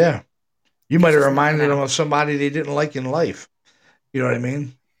 Yeah, you you might have just never reminded them know. of somebody they didn't like in life. You know what I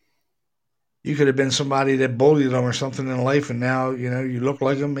mean? You could have been somebody that bullied them or something in life, and now you look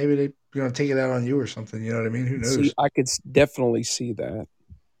like them. Maybe they take it out on you or something. You know what I mean? Who See, knows? I could definitely see that.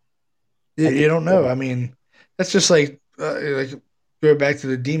 You, I could you don't see know. that. I mean, that's just like go back to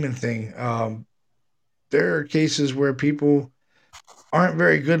the demon thing. There are cases where people aren't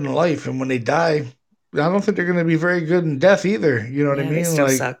very good in life, and when they die, I don't think they're going to be very good in death either. You know what I Yeah, they mean? still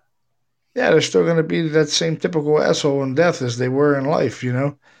Like, suck. yeah, they're still going to be that same typical asshole in death as they were in life.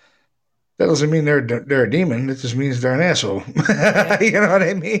 That doesn't mean they're a demon. It just means they're an asshole. Yeah. You know what I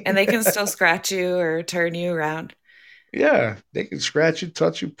And mean? they can still scratch you or turn you around. Yeah, they can scratch you,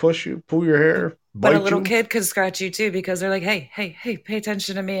 touch you, push you, pull your hair, But a bite little you. kid could scratch you too because they're like, hey, hey, hey, pay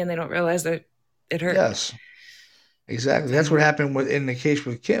attention to me. And they don't realize that it hurt. Yes, exactly. That's So, what happened in the case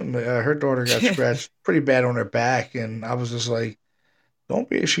with Kim. Her daughter got scratched pretty bad on her back, and I was just like, "Don't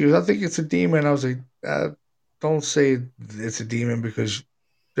be." She goes, "I think it's a demon." I was like, "Don't say it's a demon because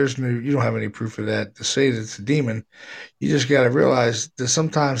you don't have any proof of that to say that it's a demon. You just got to realize that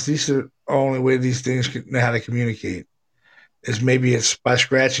sometimes these are the only way these things know how to communicate. is maybe it's by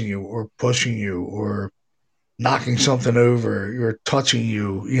scratching you or pushing you or knocking something over or touching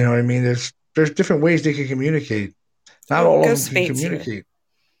you. You know what I mean? There's different ways they can communicate. Not all of them Ghost can bait's here. communicate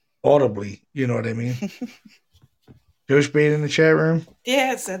audibly. You know what I mean? Ghost bait in the chat room.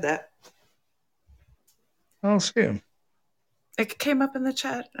 Yeah, it said that. I don't see him. It came up in the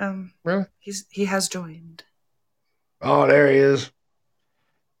chat. Really? He has joined. Oh, there he is.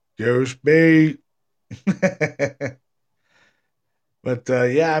 Ghost bait. But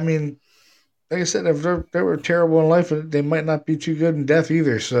yeah, I mean, like I said, if they were terrible in life, they might not be too good in death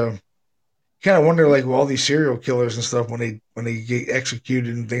either. So you kind of wonder, like, all these serial killers and stuff when they get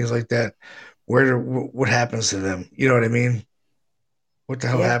executed and things like that, what happens to them? You know what I mean? What the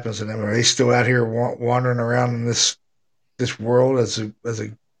hell happens to them? Are they still out here wandering around in this world as a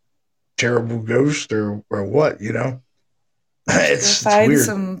terrible ghost or what? You know, it's find weird.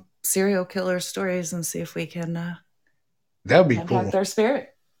 some serial killer stories and see if we can That would be contact cool. their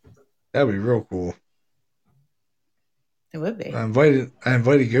spirit. That would be real cool. It would be. I invited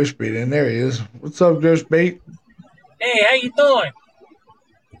Ghostbait in. There he is. What's up, Ghostbait? Hey, how you doing?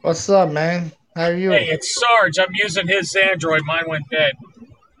 What's up, man? How are you? Hey, it's Sarge. I'm using his Android. Mine went dead.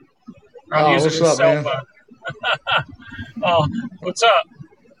 I'm using what's his up, cell man? phone. Oh, what's up?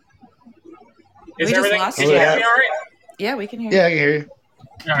 Is We just everything? lost Can you. you hear me all right? Yeah, we can hear Yeah, I you. can hear you.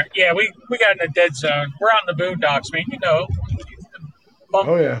 All right. Yeah, we got in a dead zone. We're out in the boondocks, man. You know.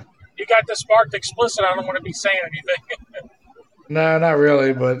 Oh yeah. You got this marked explicit. I don't want to be saying anything. No, not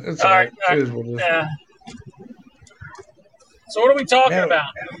really, but it's all right. All It right. is what it is. Yeah. So what are we talking Man,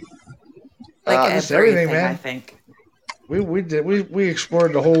 about? Like just everything, man. I think. We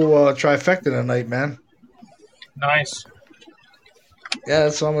explored the whole trifecta tonight, man. Nice. Yeah,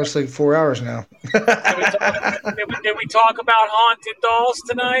 it's almost like 4 hours now. Did we talk about haunted dolls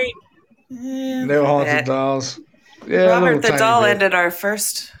tonight? No haunted dolls. Yeah, Robert the doll bit. ended our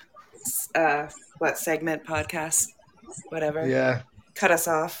first segment podcast, whatever. Yeah. Cut us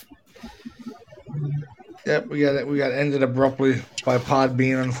off. Yep, we got ended abruptly by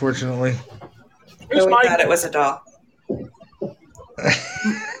Podbean, unfortunately. Who's Mike? Thought it was a doll.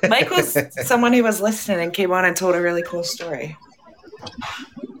 Mike was someone who was listening and came on and told a really cool story.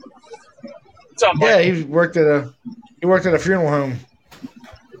 What's up, Mike? Yeah, he worked at a funeral home.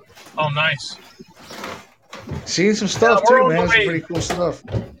 Oh, nice. Seen some stuff too, man. Some pretty cool stuff.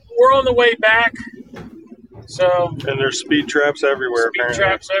 We're on the way back. So and there's speed traps everywhere.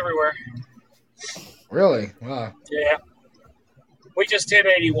 Traps everywhere. Really? Wow. Yeah. We just hit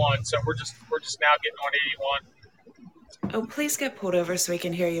 81, so we're just now getting on 81. Oh, please get pulled over so we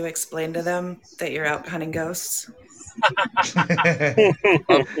can hear you explain to them that you're out hunting ghosts.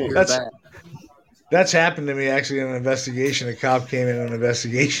 That's happened to me actually in an investigation. A cop came in an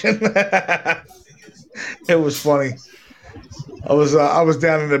investigation. It was funny. I was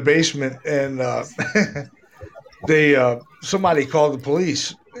down in the basement and somebody called the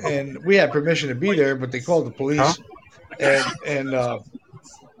police and we had permission to be there, but they called the police and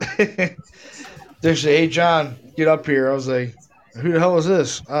they said, "Hey John, get up here." I was like, "Who the hell is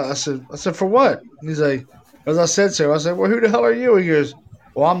this?" I said, "For what?" And he's like, "As I said so." I said, "Well, who the hell are you?" He goes,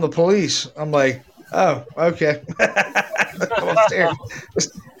 "Well, I'm the police." I'm like, "Oh, okay."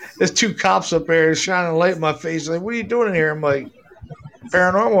 There's two cops up there shining a light in my face. Like, "What are you doing in here?" I'm like,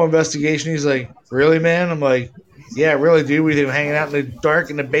 "Paranormal investigation." He's like, "Really, man?" I'm like, "Yeah, really, dude. We've been hanging out in the dark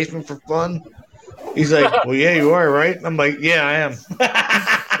in the basement for fun." He's like, "Well, yeah, you are, right?" I'm like, "Yeah, I am."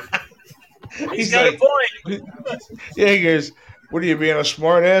 He's got like, a point. Yeah, he goes, "What are you being a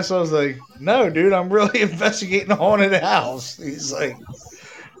smart ass?" I was like, "No, dude, I'm really investigating a haunted house." He's like,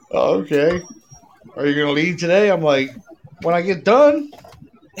 "Oh, okay. Are you gonna leave today?" I'm like, "When I get done."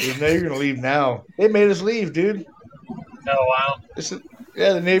 He goes, "No, you're gonna leave now." They made us leave, dude. Oh wow.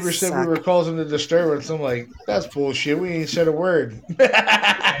 Yeah, the neighbor said we were causing a disturbance. I'm like, "That's bullshit. We ain't said a word."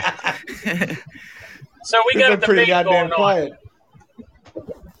 So we got a debate going quiet. on.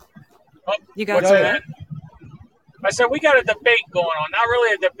 Oh, you got that? I said we got a debate going on. Not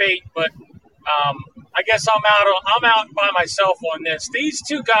really a debate, but I guess I'm out by myself on this. These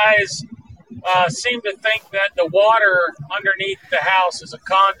two guys seem to think that the water underneath the house is a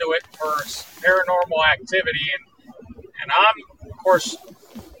conduit for paranormal activity, and I'm, of course,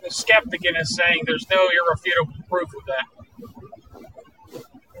 a skeptic in this, saying there's no irrefutable proof of that.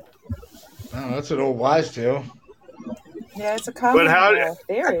 Oh, that's an old wives' tale. Yeah, it's a common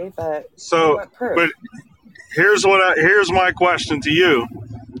theory, but here's my question to you: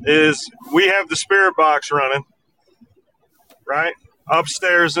 is we have the spirit box running, right,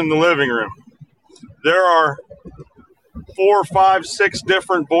 upstairs in the living room. There are 4, 5, 6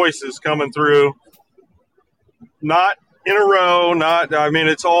 different voices coming through, not in a row.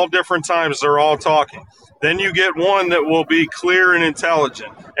 It's all different times. They're all talking. Then you get one that will be clear and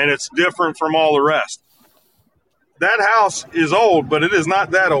intelligent, and it's different from all the rest. That house is old, but it is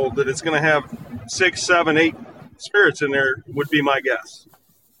not that old that it's going to have 6, 7, 8 spirits in there, would be my guess.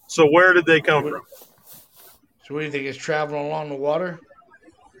 So where did they come from? So what do you think? It's traveling along the water?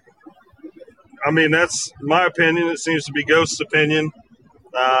 I mean, that's my opinion. It seems to be Ghost's opinion.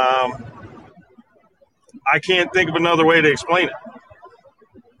 I can't think of another way to explain it.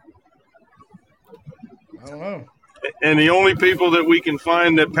 I don't know. And the only people that we can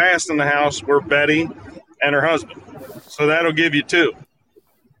find that passed in the house were Betty and her husband. So that'll give you 2.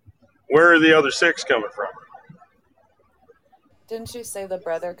 Where are the other 6 coming from? Didn't you say the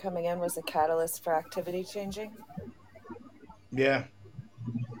brother coming in was a catalyst for activity changing? Yeah.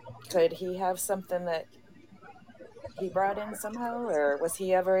 Could he have something that he brought in somehow, or was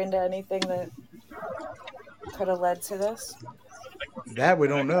he ever into anything that could have led to this? That we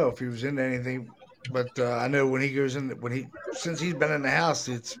don't know if he was into anything, but I know when he goes in, since he's been in the house,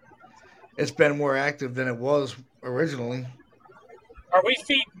 it's been more active than it was originally. Are we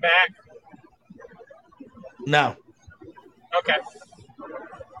feeding back? No. Okay.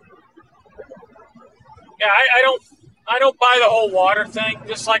 Yeah, I don't buy the whole water thing,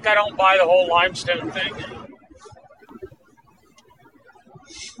 just like I don't buy the whole limestone thing.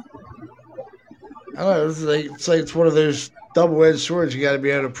 I don't know. It's like it's one of those double-edged swords. You got to be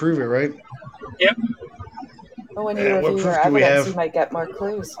able to prove it, right? Yep. But when you Yeah, what review your proof do we evidence, have? you might get more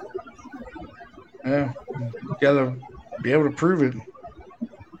clues. Yeah, you got to be able to prove it.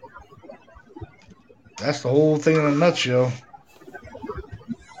 That's the whole thing in a nutshell.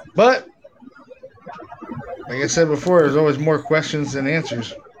 But like I said before, there's always more questions than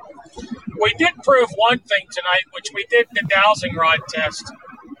answers. We did prove one thing tonight, which we did the dowsing rod test.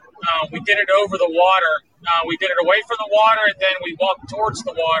 We did it over the water. We did it away from the water, and then we walked towards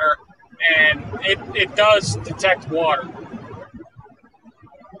the water, and it does detect water.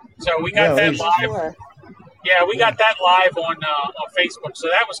 So we got that live. Sure. Yeah, we got that live on Facebook, so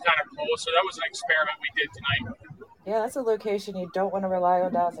that was kind of cool. So that was an experiment we did tonight. Yeah, that's a location you don't want to rely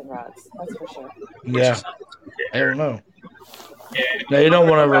on dowsing rods. That's for sure. Yeah, I don't know. Yeah. No, you don't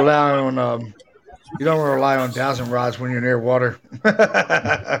want to rely on dowsing rods when you're near water.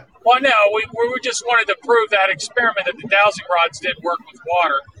 Well, no, we just wanted to prove that experiment that the dowsing rods didn't work with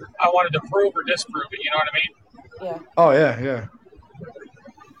water. I wanted to prove or disprove it. You know what I mean? Yeah. Oh yeah.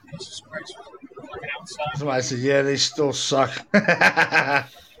 Jesus Christ. Fucking outside. Somebody said, "Yeah, they still suck." That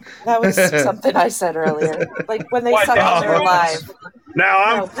was something I said earlier. Like when they What, suck when they're dowsing rods? alive. Now,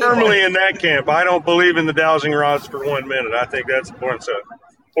 I'm No, firmly in that camp. I don't believe in the dowsing rods for 1 minute. I think that's a bunch of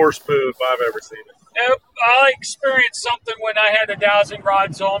horse poo if I've ever seen it. Nope. I experienced something when I had the dowsing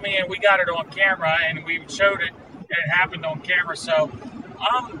rods on me, and we got it on camera, and we showed it, and it happened on camera. So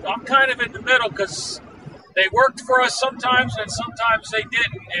I'm kind of in the middle because they worked for us sometimes, and sometimes they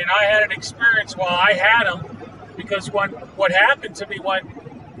didn't. And I had an experience while I had them because what happened to me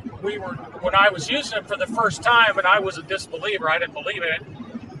when I was using it for the first time, and I was a disbeliever, I didn't believe in it.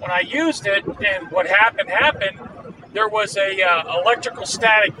 When I used it, and what happened. There was a electrical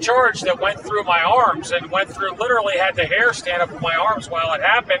static charge that went through my arms and literally had the hair stand up on my arms while it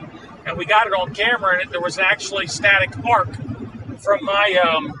happened. And we got it on camera, and there was actually static arc from my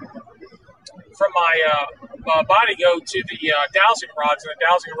body go to the dowsing rods, and the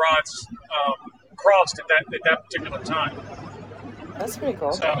dowsing rods crossed at that particular time. That's pretty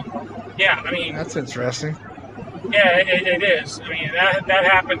cool. So, yeah, I mean, That's interesting. yeah, it is. I mean, that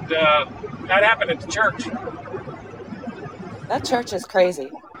happened. That happened at the church. That church is crazy.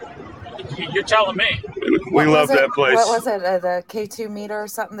 You're telling me. We love that place. What was it? The K2 meter or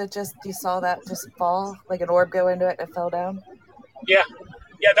something that you saw that just fall, like an orb go into it and it fell down? Yeah,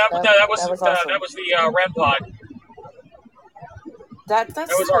 that was awesome. that was the REM pod. That's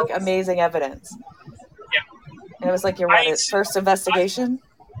was like our- amazing evidence. Yeah, And it was like your first investigation?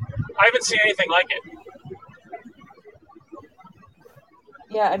 I haven't seen anything like it.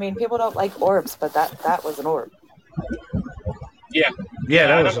 Yeah, I mean, people don't like orbs, but that was an orb. Yeah, Yeah,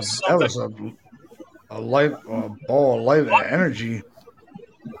 that was a light ball of light and energy.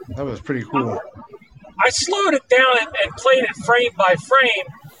 That was pretty cool. I slowed it down and played it frame by frame,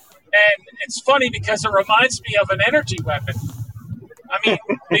 and it's funny because it reminds me of an energy weapon. I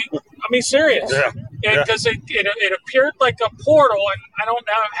mean, serious. Yeah. Because it appeared like a portal, and I don't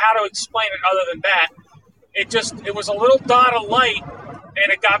know how to explain it other than that. It was a little dot of light,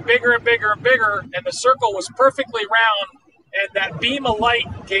 and it got bigger and bigger and bigger, and the circle was perfectly round, and that beam of light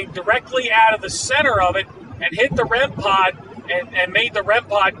came directly out of the center of it and hit the REM pod and made the REM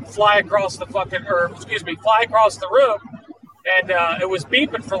pod fly across the room, and it was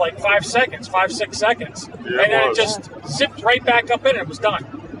beeping for like 5 seconds, 6 seconds, Yeah, and then it was. just zipped right back up in, and it was done.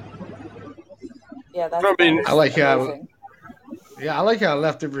 Yeah, I that mean, was I like how, amazing. yeah, I like how it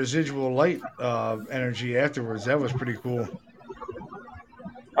left the residual light energy afterwards. That was pretty cool.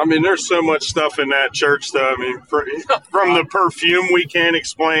 there's so much stuff in that church, though. From the perfume we can't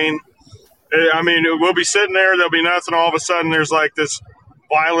explain. We'll be sitting there, there'll be nothing. All of a sudden, there's like this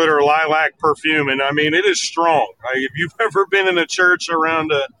violet or lilac perfume, and it is strong. Like, if you've ever been in a church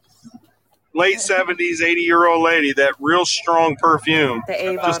around a late 70s, 80-year-old lady, that real strong perfume, The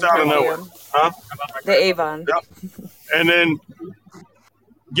Avon just out of nowhere, perfume. huh? The Avon. Yep. And then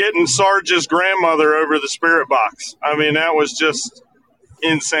getting Sarge's grandmother over the spirit box. That was just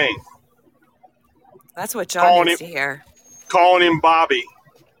insane. That's what John needs to hear. Calling him Bobby.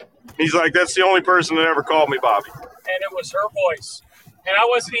 He's like, that's the only person that ever called me Bobby. And it was her voice. And I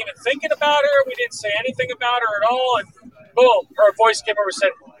wasn't even thinking about her. We didn't say anything about her at all. And boom, her voice came over and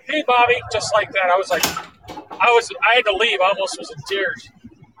said, "Hey, Bobby," just like that. I was like, I had to leave. I almost was in tears.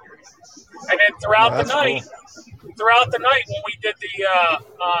 And then throughout the night, when we did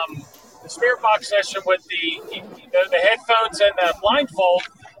the spirit box session with the headphones and the blindfold,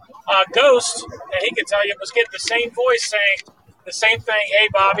 Ghost, and he could tell you, was getting the same voice saying the same thing. "Hey,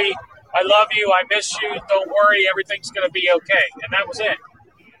 Bobby, I love you. I miss you. Don't worry. Everything's going to be okay." And that was it.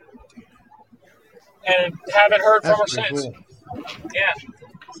 And haven't heard from her since. Cool. Yeah.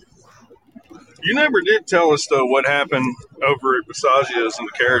 You never did tell us, though, what happened over at Visaggio's in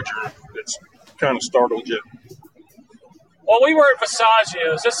the carriage room. It's kind of startled you. Well, we were at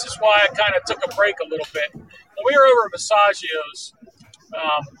Visaggio's. This is why I kind of took a break a little bit. When we were over at Visaggio's,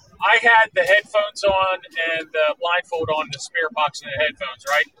 I had the headphones on and the blindfold on, the spirit box and the headphones,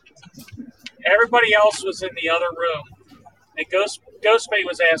 right? Everybody else was in the other room. And Ghostbait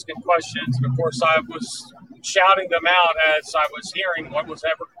was asking questions. And, of course, I was shouting them out as I was hearing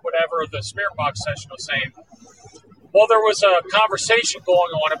whatever the spirit box session was saying. Well, there was a conversation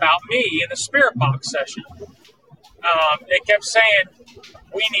going on about me in the spirit box session. It kept saying,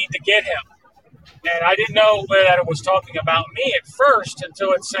 "We need to get him." And I didn't know that it was talking about me at first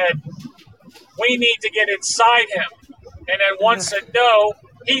until it said, "We need to get inside him." And then one said, "No,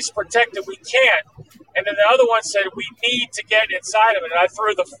 he's protected. We can't." And then the other one said, "We need to get inside of it." And I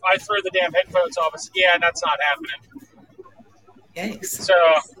threw the damn headphones off. I said, "Yeah, that's not happening." Yikes. So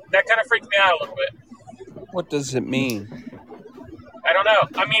that kind of freaked me out a little bit. What does it mean? I don't know.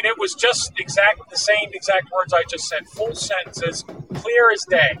 It was just the same exact words I just said. Full sentences, clear as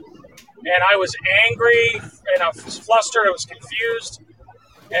day. And I was angry, and I was flustered, I was confused,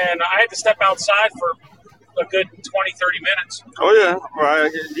 and I had to step outside for a good 20, 30 minutes. Oh, yeah.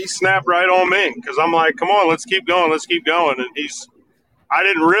 Right. He snapped right on me because I'm like, come on, let's keep going. And I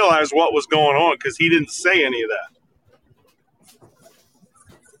didn't realize what was going on because he didn't say any of that.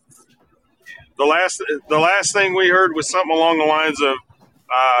 The last thing we heard was something along the lines of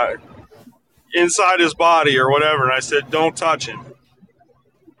inside his body or whatever, and I said, "Don't touch him."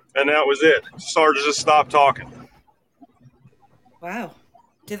 And that was it. Sarge just stopped talking. Wow.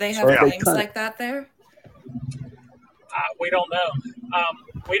 Do they have things like that there? We don't know.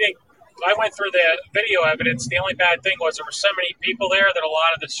 We didn't. I went through the video evidence. The only bad thing was there were so many people there that a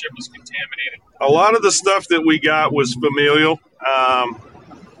lot of the shit was contaminated. A lot of the stuff that we got was familial.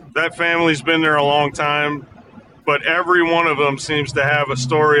 That family's been there a long time, but every one of them seems to have a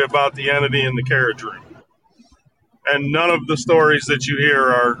story about the entity in the carriage room. And none of the stories that you hear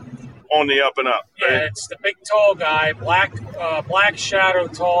are on the up and up. Yeah, right? It's the big tall guy, black shadow,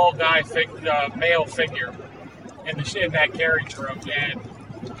 tall guy, male figure in that carriage room. And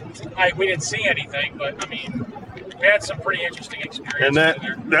we didn't see anything, but we had some pretty interesting experiences.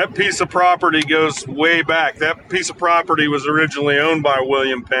 And that piece of property goes way back. That piece of property was originally owned by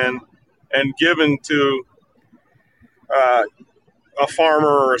William Penn and given to a farmer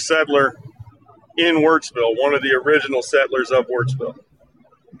or a settler in Wirtsville, one of the original settlers of Wirtsville.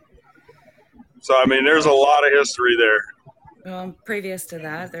 So, there's a lot of history there. Well, previous to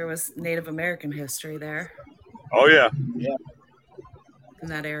that, there was Native American history there. Oh, yeah. Yeah. In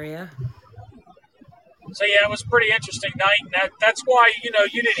that area. So, yeah, it was a pretty interesting night. And that's why, you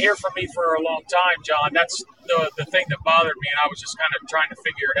didn't hear from me for a long time, John. That's the thing that bothered me, and I was just kind of trying to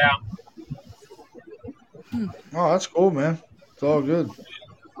figure it out. Oh, that's cool, man. It's all good.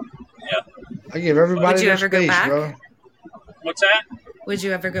 Yeah. I give everybody Would you their ever go space, back? bro. What's that? Would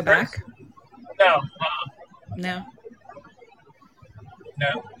you ever go back? No. No.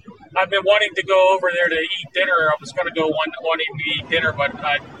 No. I've been wanting to go over there to eat dinner. I was going to go wanting to eat dinner, but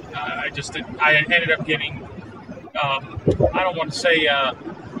I just didn't. I ended up getting. I don't want to say. I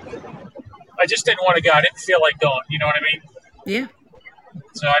just didn't want to go. I didn't feel like going. You know what I mean? Yeah.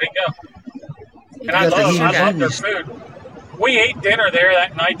 So I didn't go. You And I got the love their heebie-jeebies. food. We ate dinner there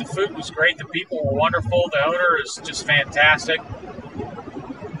that night. The food was great. The people were wonderful. The owner is just fantastic.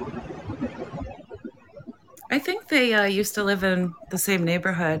 I think they used to live in the same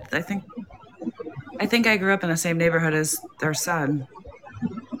neighborhood. I think I grew up in the same neighborhood as their son.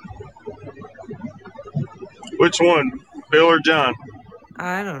 Which one, Bill or John?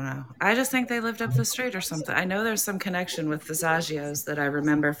 I don't know. I just think they lived up the street or something. I know there's some connection with the Zaggios that I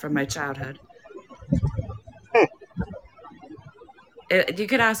remember from my childhood. You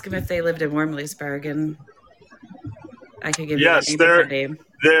could ask them if they lived in Wormleysburg, and I could give you the Yes, neighborhood name.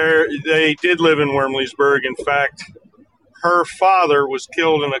 they did live in Wormleysburg. In fact, her father was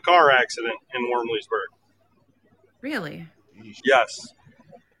killed in a car accident in Wormleysburg. Really? Yes.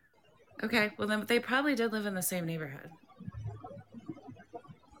 Okay. Well, then they probably did live in the same neighborhood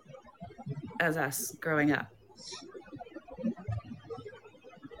as us growing up.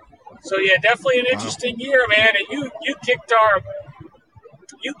 So yeah, definitely an interesting year, man. And you kicked our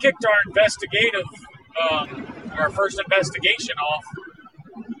investigative our first investigation off,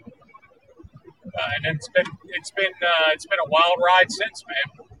 and then it's been a wild ride since, man.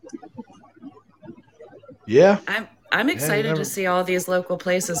 Yeah. I'm excited never... to see all these local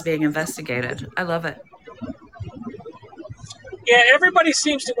places being investigated. I love it. Yeah, everybody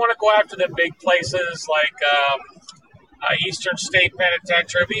seems to want to go after the big places like Eastern State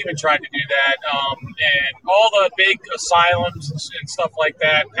Penitentiary. We even tried to do that, and all the big asylums and stuff like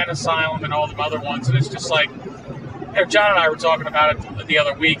that, Penn Asylum and all the other ones. And it's just like, John and I were talking about it the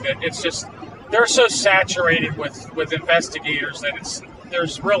other week. That it's just they're so saturated with investigators that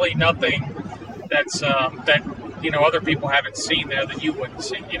there's really nothing that's that other people haven't seen there that you wouldn't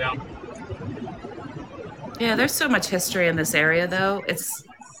see. Yeah, there's so much history in this area, though.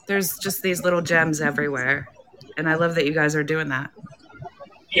 There's just these little gems everywhere, and I love that you guys are doing that.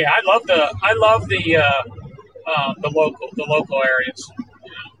 Yeah, I love the local areas,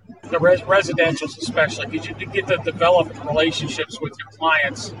 the residentials especially, because you get to develop relationships with your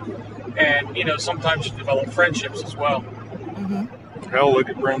clients, and sometimes you develop friendships as well. Mm-hmm. Hell, look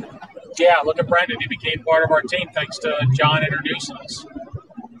at Brendan. Yeah, look at Brendan. He became part of our team thanks to John introducing us.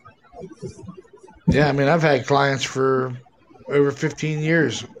 Yeah, I mean, I've had clients for over 15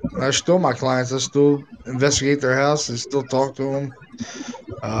 years. They're still my clients. I still investigate their house. I still talk to them.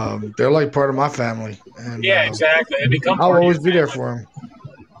 They're like part of my family, and Yeah, exactly. They become I'll part of always your be there family. for them.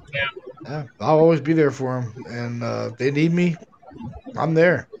 Yeah. Yeah, I'll always be there for them, and they need me. I'm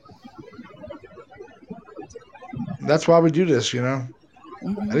there. That's why we do this,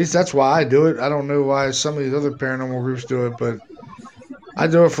 Mm-hmm. At least that's why I do it. I don't know why some of these other paranormal groups do it, but I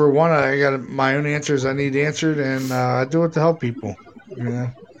do it for one. I got my own answers I need answered, and I do it to help people.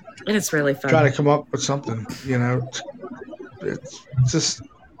 And it's really fun. Try to come up with something. It's just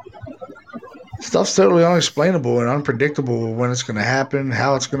stuff's totally unexplainable and unpredictable when it's going to happen,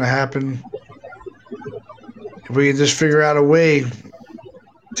 how it's going to happen. If we can just figure out a way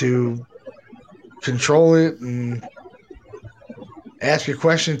to control it and ask a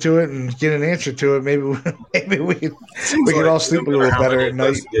question to it and get an answer to it, maybe we can all sleep a no matter little how better many at night.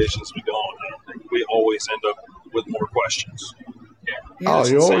 investigations we go on, we always end up with more questions. Yeah. Oh, It's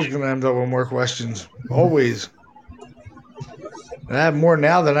you're always insane. going to end up with more questions. Always. And I have more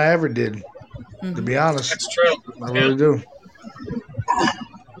now than I ever did, to be honest. That's true. I really do.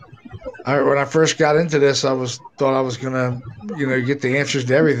 When I first got into this, thought I was gonna, get the answers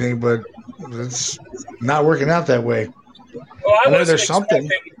to everything, but it's not working out that way. Well, I know there's something.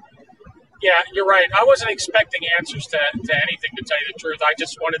 Yeah, you're right. I wasn't expecting answers to anything, to tell you the truth. I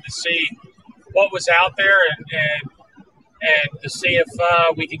just wanted to see what was out there and to see if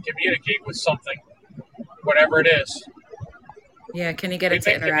we can communicate with something, whatever it is. Yeah, can you get it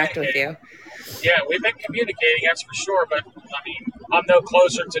to interact with you? Yeah, we've been communicating, that's for sure. But I mean, I'm no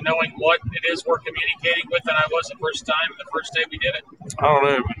closer to knowing what it is we're communicating with than I was the first day we did it. I don't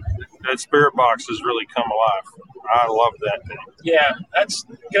know, but that spirit box has really come alive. I love that thing. Yeah, that's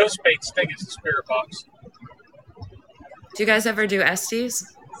Ghostbait's thing, is the spirit box. Do you guys ever do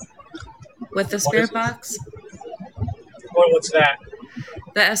Estes with the spirit box? What's that?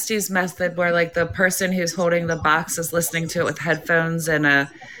 The Estes method, where like the person who's holding the box is listening to it with headphones and a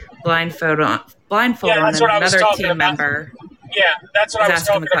blindfold on, and another team member. Yeah, that's what I was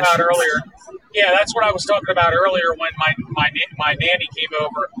talking about earlier. Yeah, that's what I was talking about earlier when my nanny came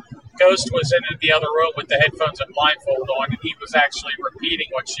over. Ghost was in the other room with the headphones and blindfold on, and he was actually repeating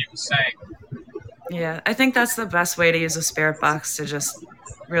what she was saying. Yeah, I think that's the best way to use a spirit box, to just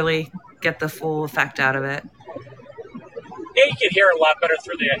really get the full effect out of it. Yeah, you can hear a lot better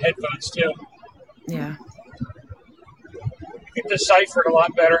through the headphones too. Yeah. You can decipher it a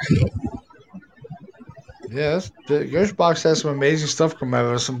lot better. Yeah, the Ghost Box has some amazing stuff come out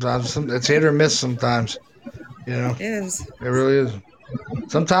of it sometimes. It's hit or miss sometimes. You know, It is. it really is.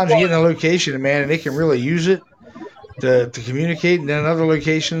 Sometimes you Well, get in a location, man, and they can really use it to communicate, and then other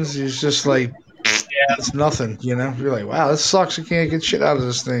locations, it's just like yeah. it's nothing. You know, you're like, wow, this sucks. I can't get shit out of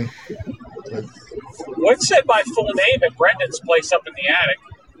this thing. But What said my full name at Brendan's place up in the attic?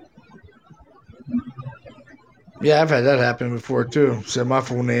 yeah, I've had that happen before too. Said my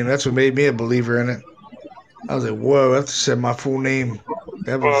full name. That's what made me a believer in it. I was like, whoa, I have to say my full name.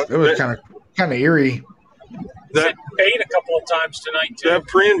 Well, That was kind of eerie. that Said bait a couple of times tonight too. that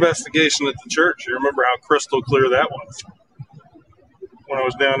pre-investigation at the church, you remember how crystal clear that was when I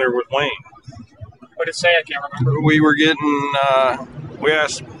was down there with Wayne. What did it say? I can't remember. We were getting, we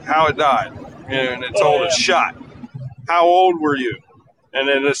asked how it died, and it told us shot. How old were you? And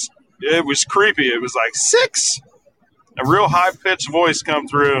then it was creepy. It was like 6. A real high-pitched voice come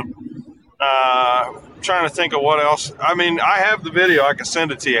through. Trying to think of what else. I mean, I have the video. I can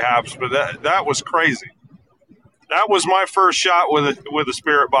send it to you, Haps, but that was crazy. That was my first shot with a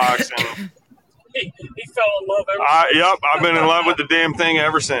spirit box, and He fell in love ever since. yep, I've been in love with the damn thing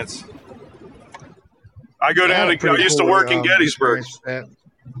ever since. I go down. I used to work in Gettysburg.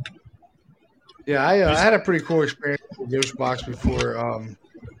 Yeah, I had a pretty cool experience with Ghost Box before.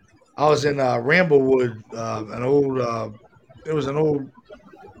 I was in Ramblewood, an old. It was an old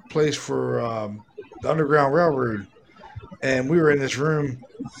place for the Underground Railroad, and we were in this room.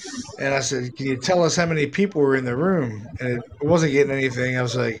 And I said, "Can you tell us how many people were in the room?" And it wasn't getting anything. I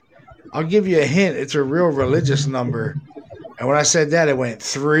was like, "I'll give you a hint. It's a real religious number." And when I said that, it went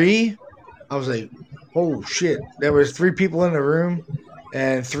 3. I was like, "Oh shit!" There was 3 people in the room,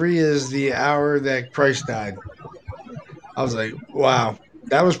 and 3 is the hour that Christ died. I was like, "Wow,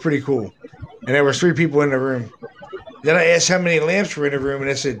 that was pretty cool." And there was 3 people in the room. Then I asked how many lamps were in the room, and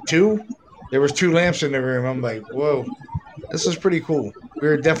it said 2. There was 2 lamps in the room. I'm like, "Whoa, this is pretty cool." We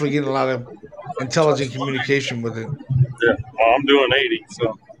were definitely getting a lot of intelligent communication with it. Yeah, well, I'm doing 80,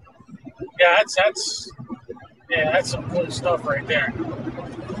 so Yeah, that's some cool stuff right there.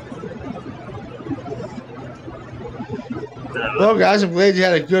 Well, guys, I'm glad you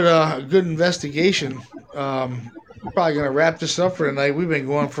had a good investigation. Probably gonna wrap this up for tonight. We've been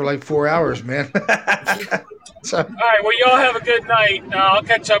going for like 4 hours, man. So All right, well, y'all have a good night. I'll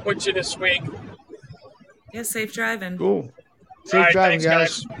catch up with you this week. Yeah, safe driving. cool. All Safe right, driving,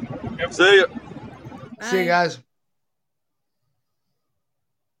 thanks, guys. Yep. see ya. See you Bye. guys.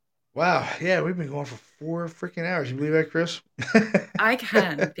 Wow, yeah, we've been going for 4 freaking hours. You believe that, Chris? I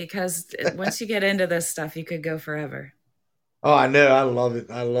can, because once you get into this stuff, you could go forever. Oh, I know. I love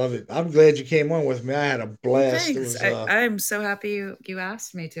it. I love it. I'm glad you came on with me. I had a blast. It Thanks. was I'm so happy you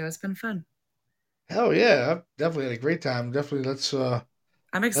asked me to. It's been fun. hell yeah. I've definitely had a great time. Definitely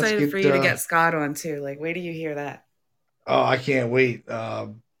I'm let's excited for get you to get Scott on too. Like, wait till you hear that. oh, I can't wait. I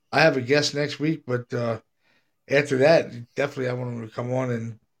have a guest next week, but after that, definitely I want him to come on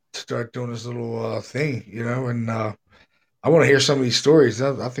and start doing this little thing, and I want to hear some of these stories.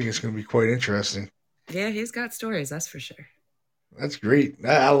 I think it's going to be quite interesting. Yeah, he's got stories, that's for sure. That's great.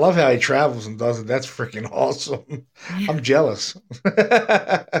 I love how he travels and does it. That's freaking awesome. I'm jealous.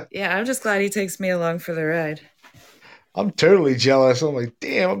 Yeah, I'm just glad he takes me along for the ride. I'm totally jealous. I'm like,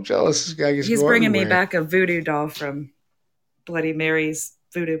 damn, I'm jealous. This guy gets to He's go bringing me everywhere. back a voodoo doll from Bloody Mary's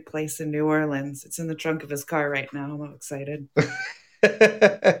voodoo place in New Orleans. It's in the trunk of his car right now. I'm all excited.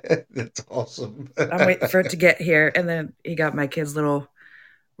 That's awesome. I'm waiting for it to get here. And then he got my kid's little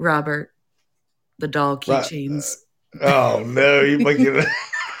Robert, the doll Right. keychains. Oh no, you might get it.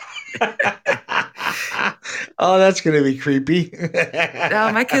 Oh, that's gonna be creepy.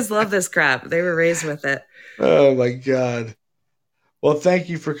 Oh, my kids love this crap. They were raised with it. Oh my god. Well, thank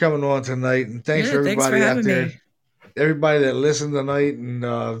you for coming on tonight, and thanks Yeah, for thanks for everybody out having there. me. Everybody that listened tonight,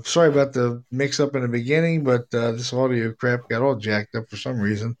 and sorry about the mix up in the beginning, but this audio crap got all jacked up for some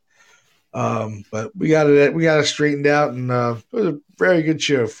reason. But we got it straightened out, and it was a very good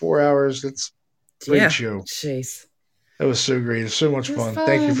show. 4 hours. That's a great Yeah. show. Jeez. That was so great. It's so much It was fun.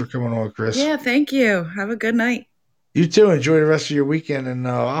 Thank you for fun. coming on, Chris. Yeah, thank you. Have a good night. You too. Enjoy the rest of your weekend, and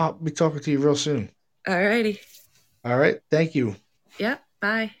I'll be talking to you real soon. All righty. All right. Thank you. Yep.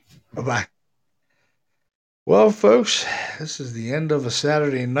 Bye. Bye-bye. Well, folks, this is the end of a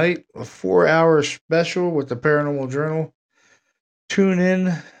Saturday night, a 4-hour special with the Paranormal Journal. Tune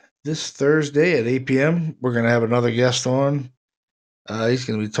in this Thursday at 8 p.m. We're going to have another guest on. He's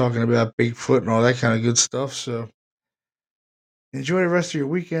going to be talking about Bigfoot and all that kind of good stuff. So enjoy the rest of your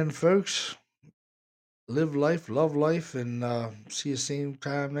weekend, folks. Live life, love life, and see you same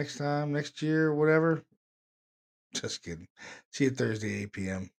time next year, whatever. Just kidding. See you Thursday, 8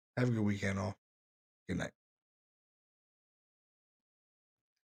 p.m. Have a good weekend, all. Good night.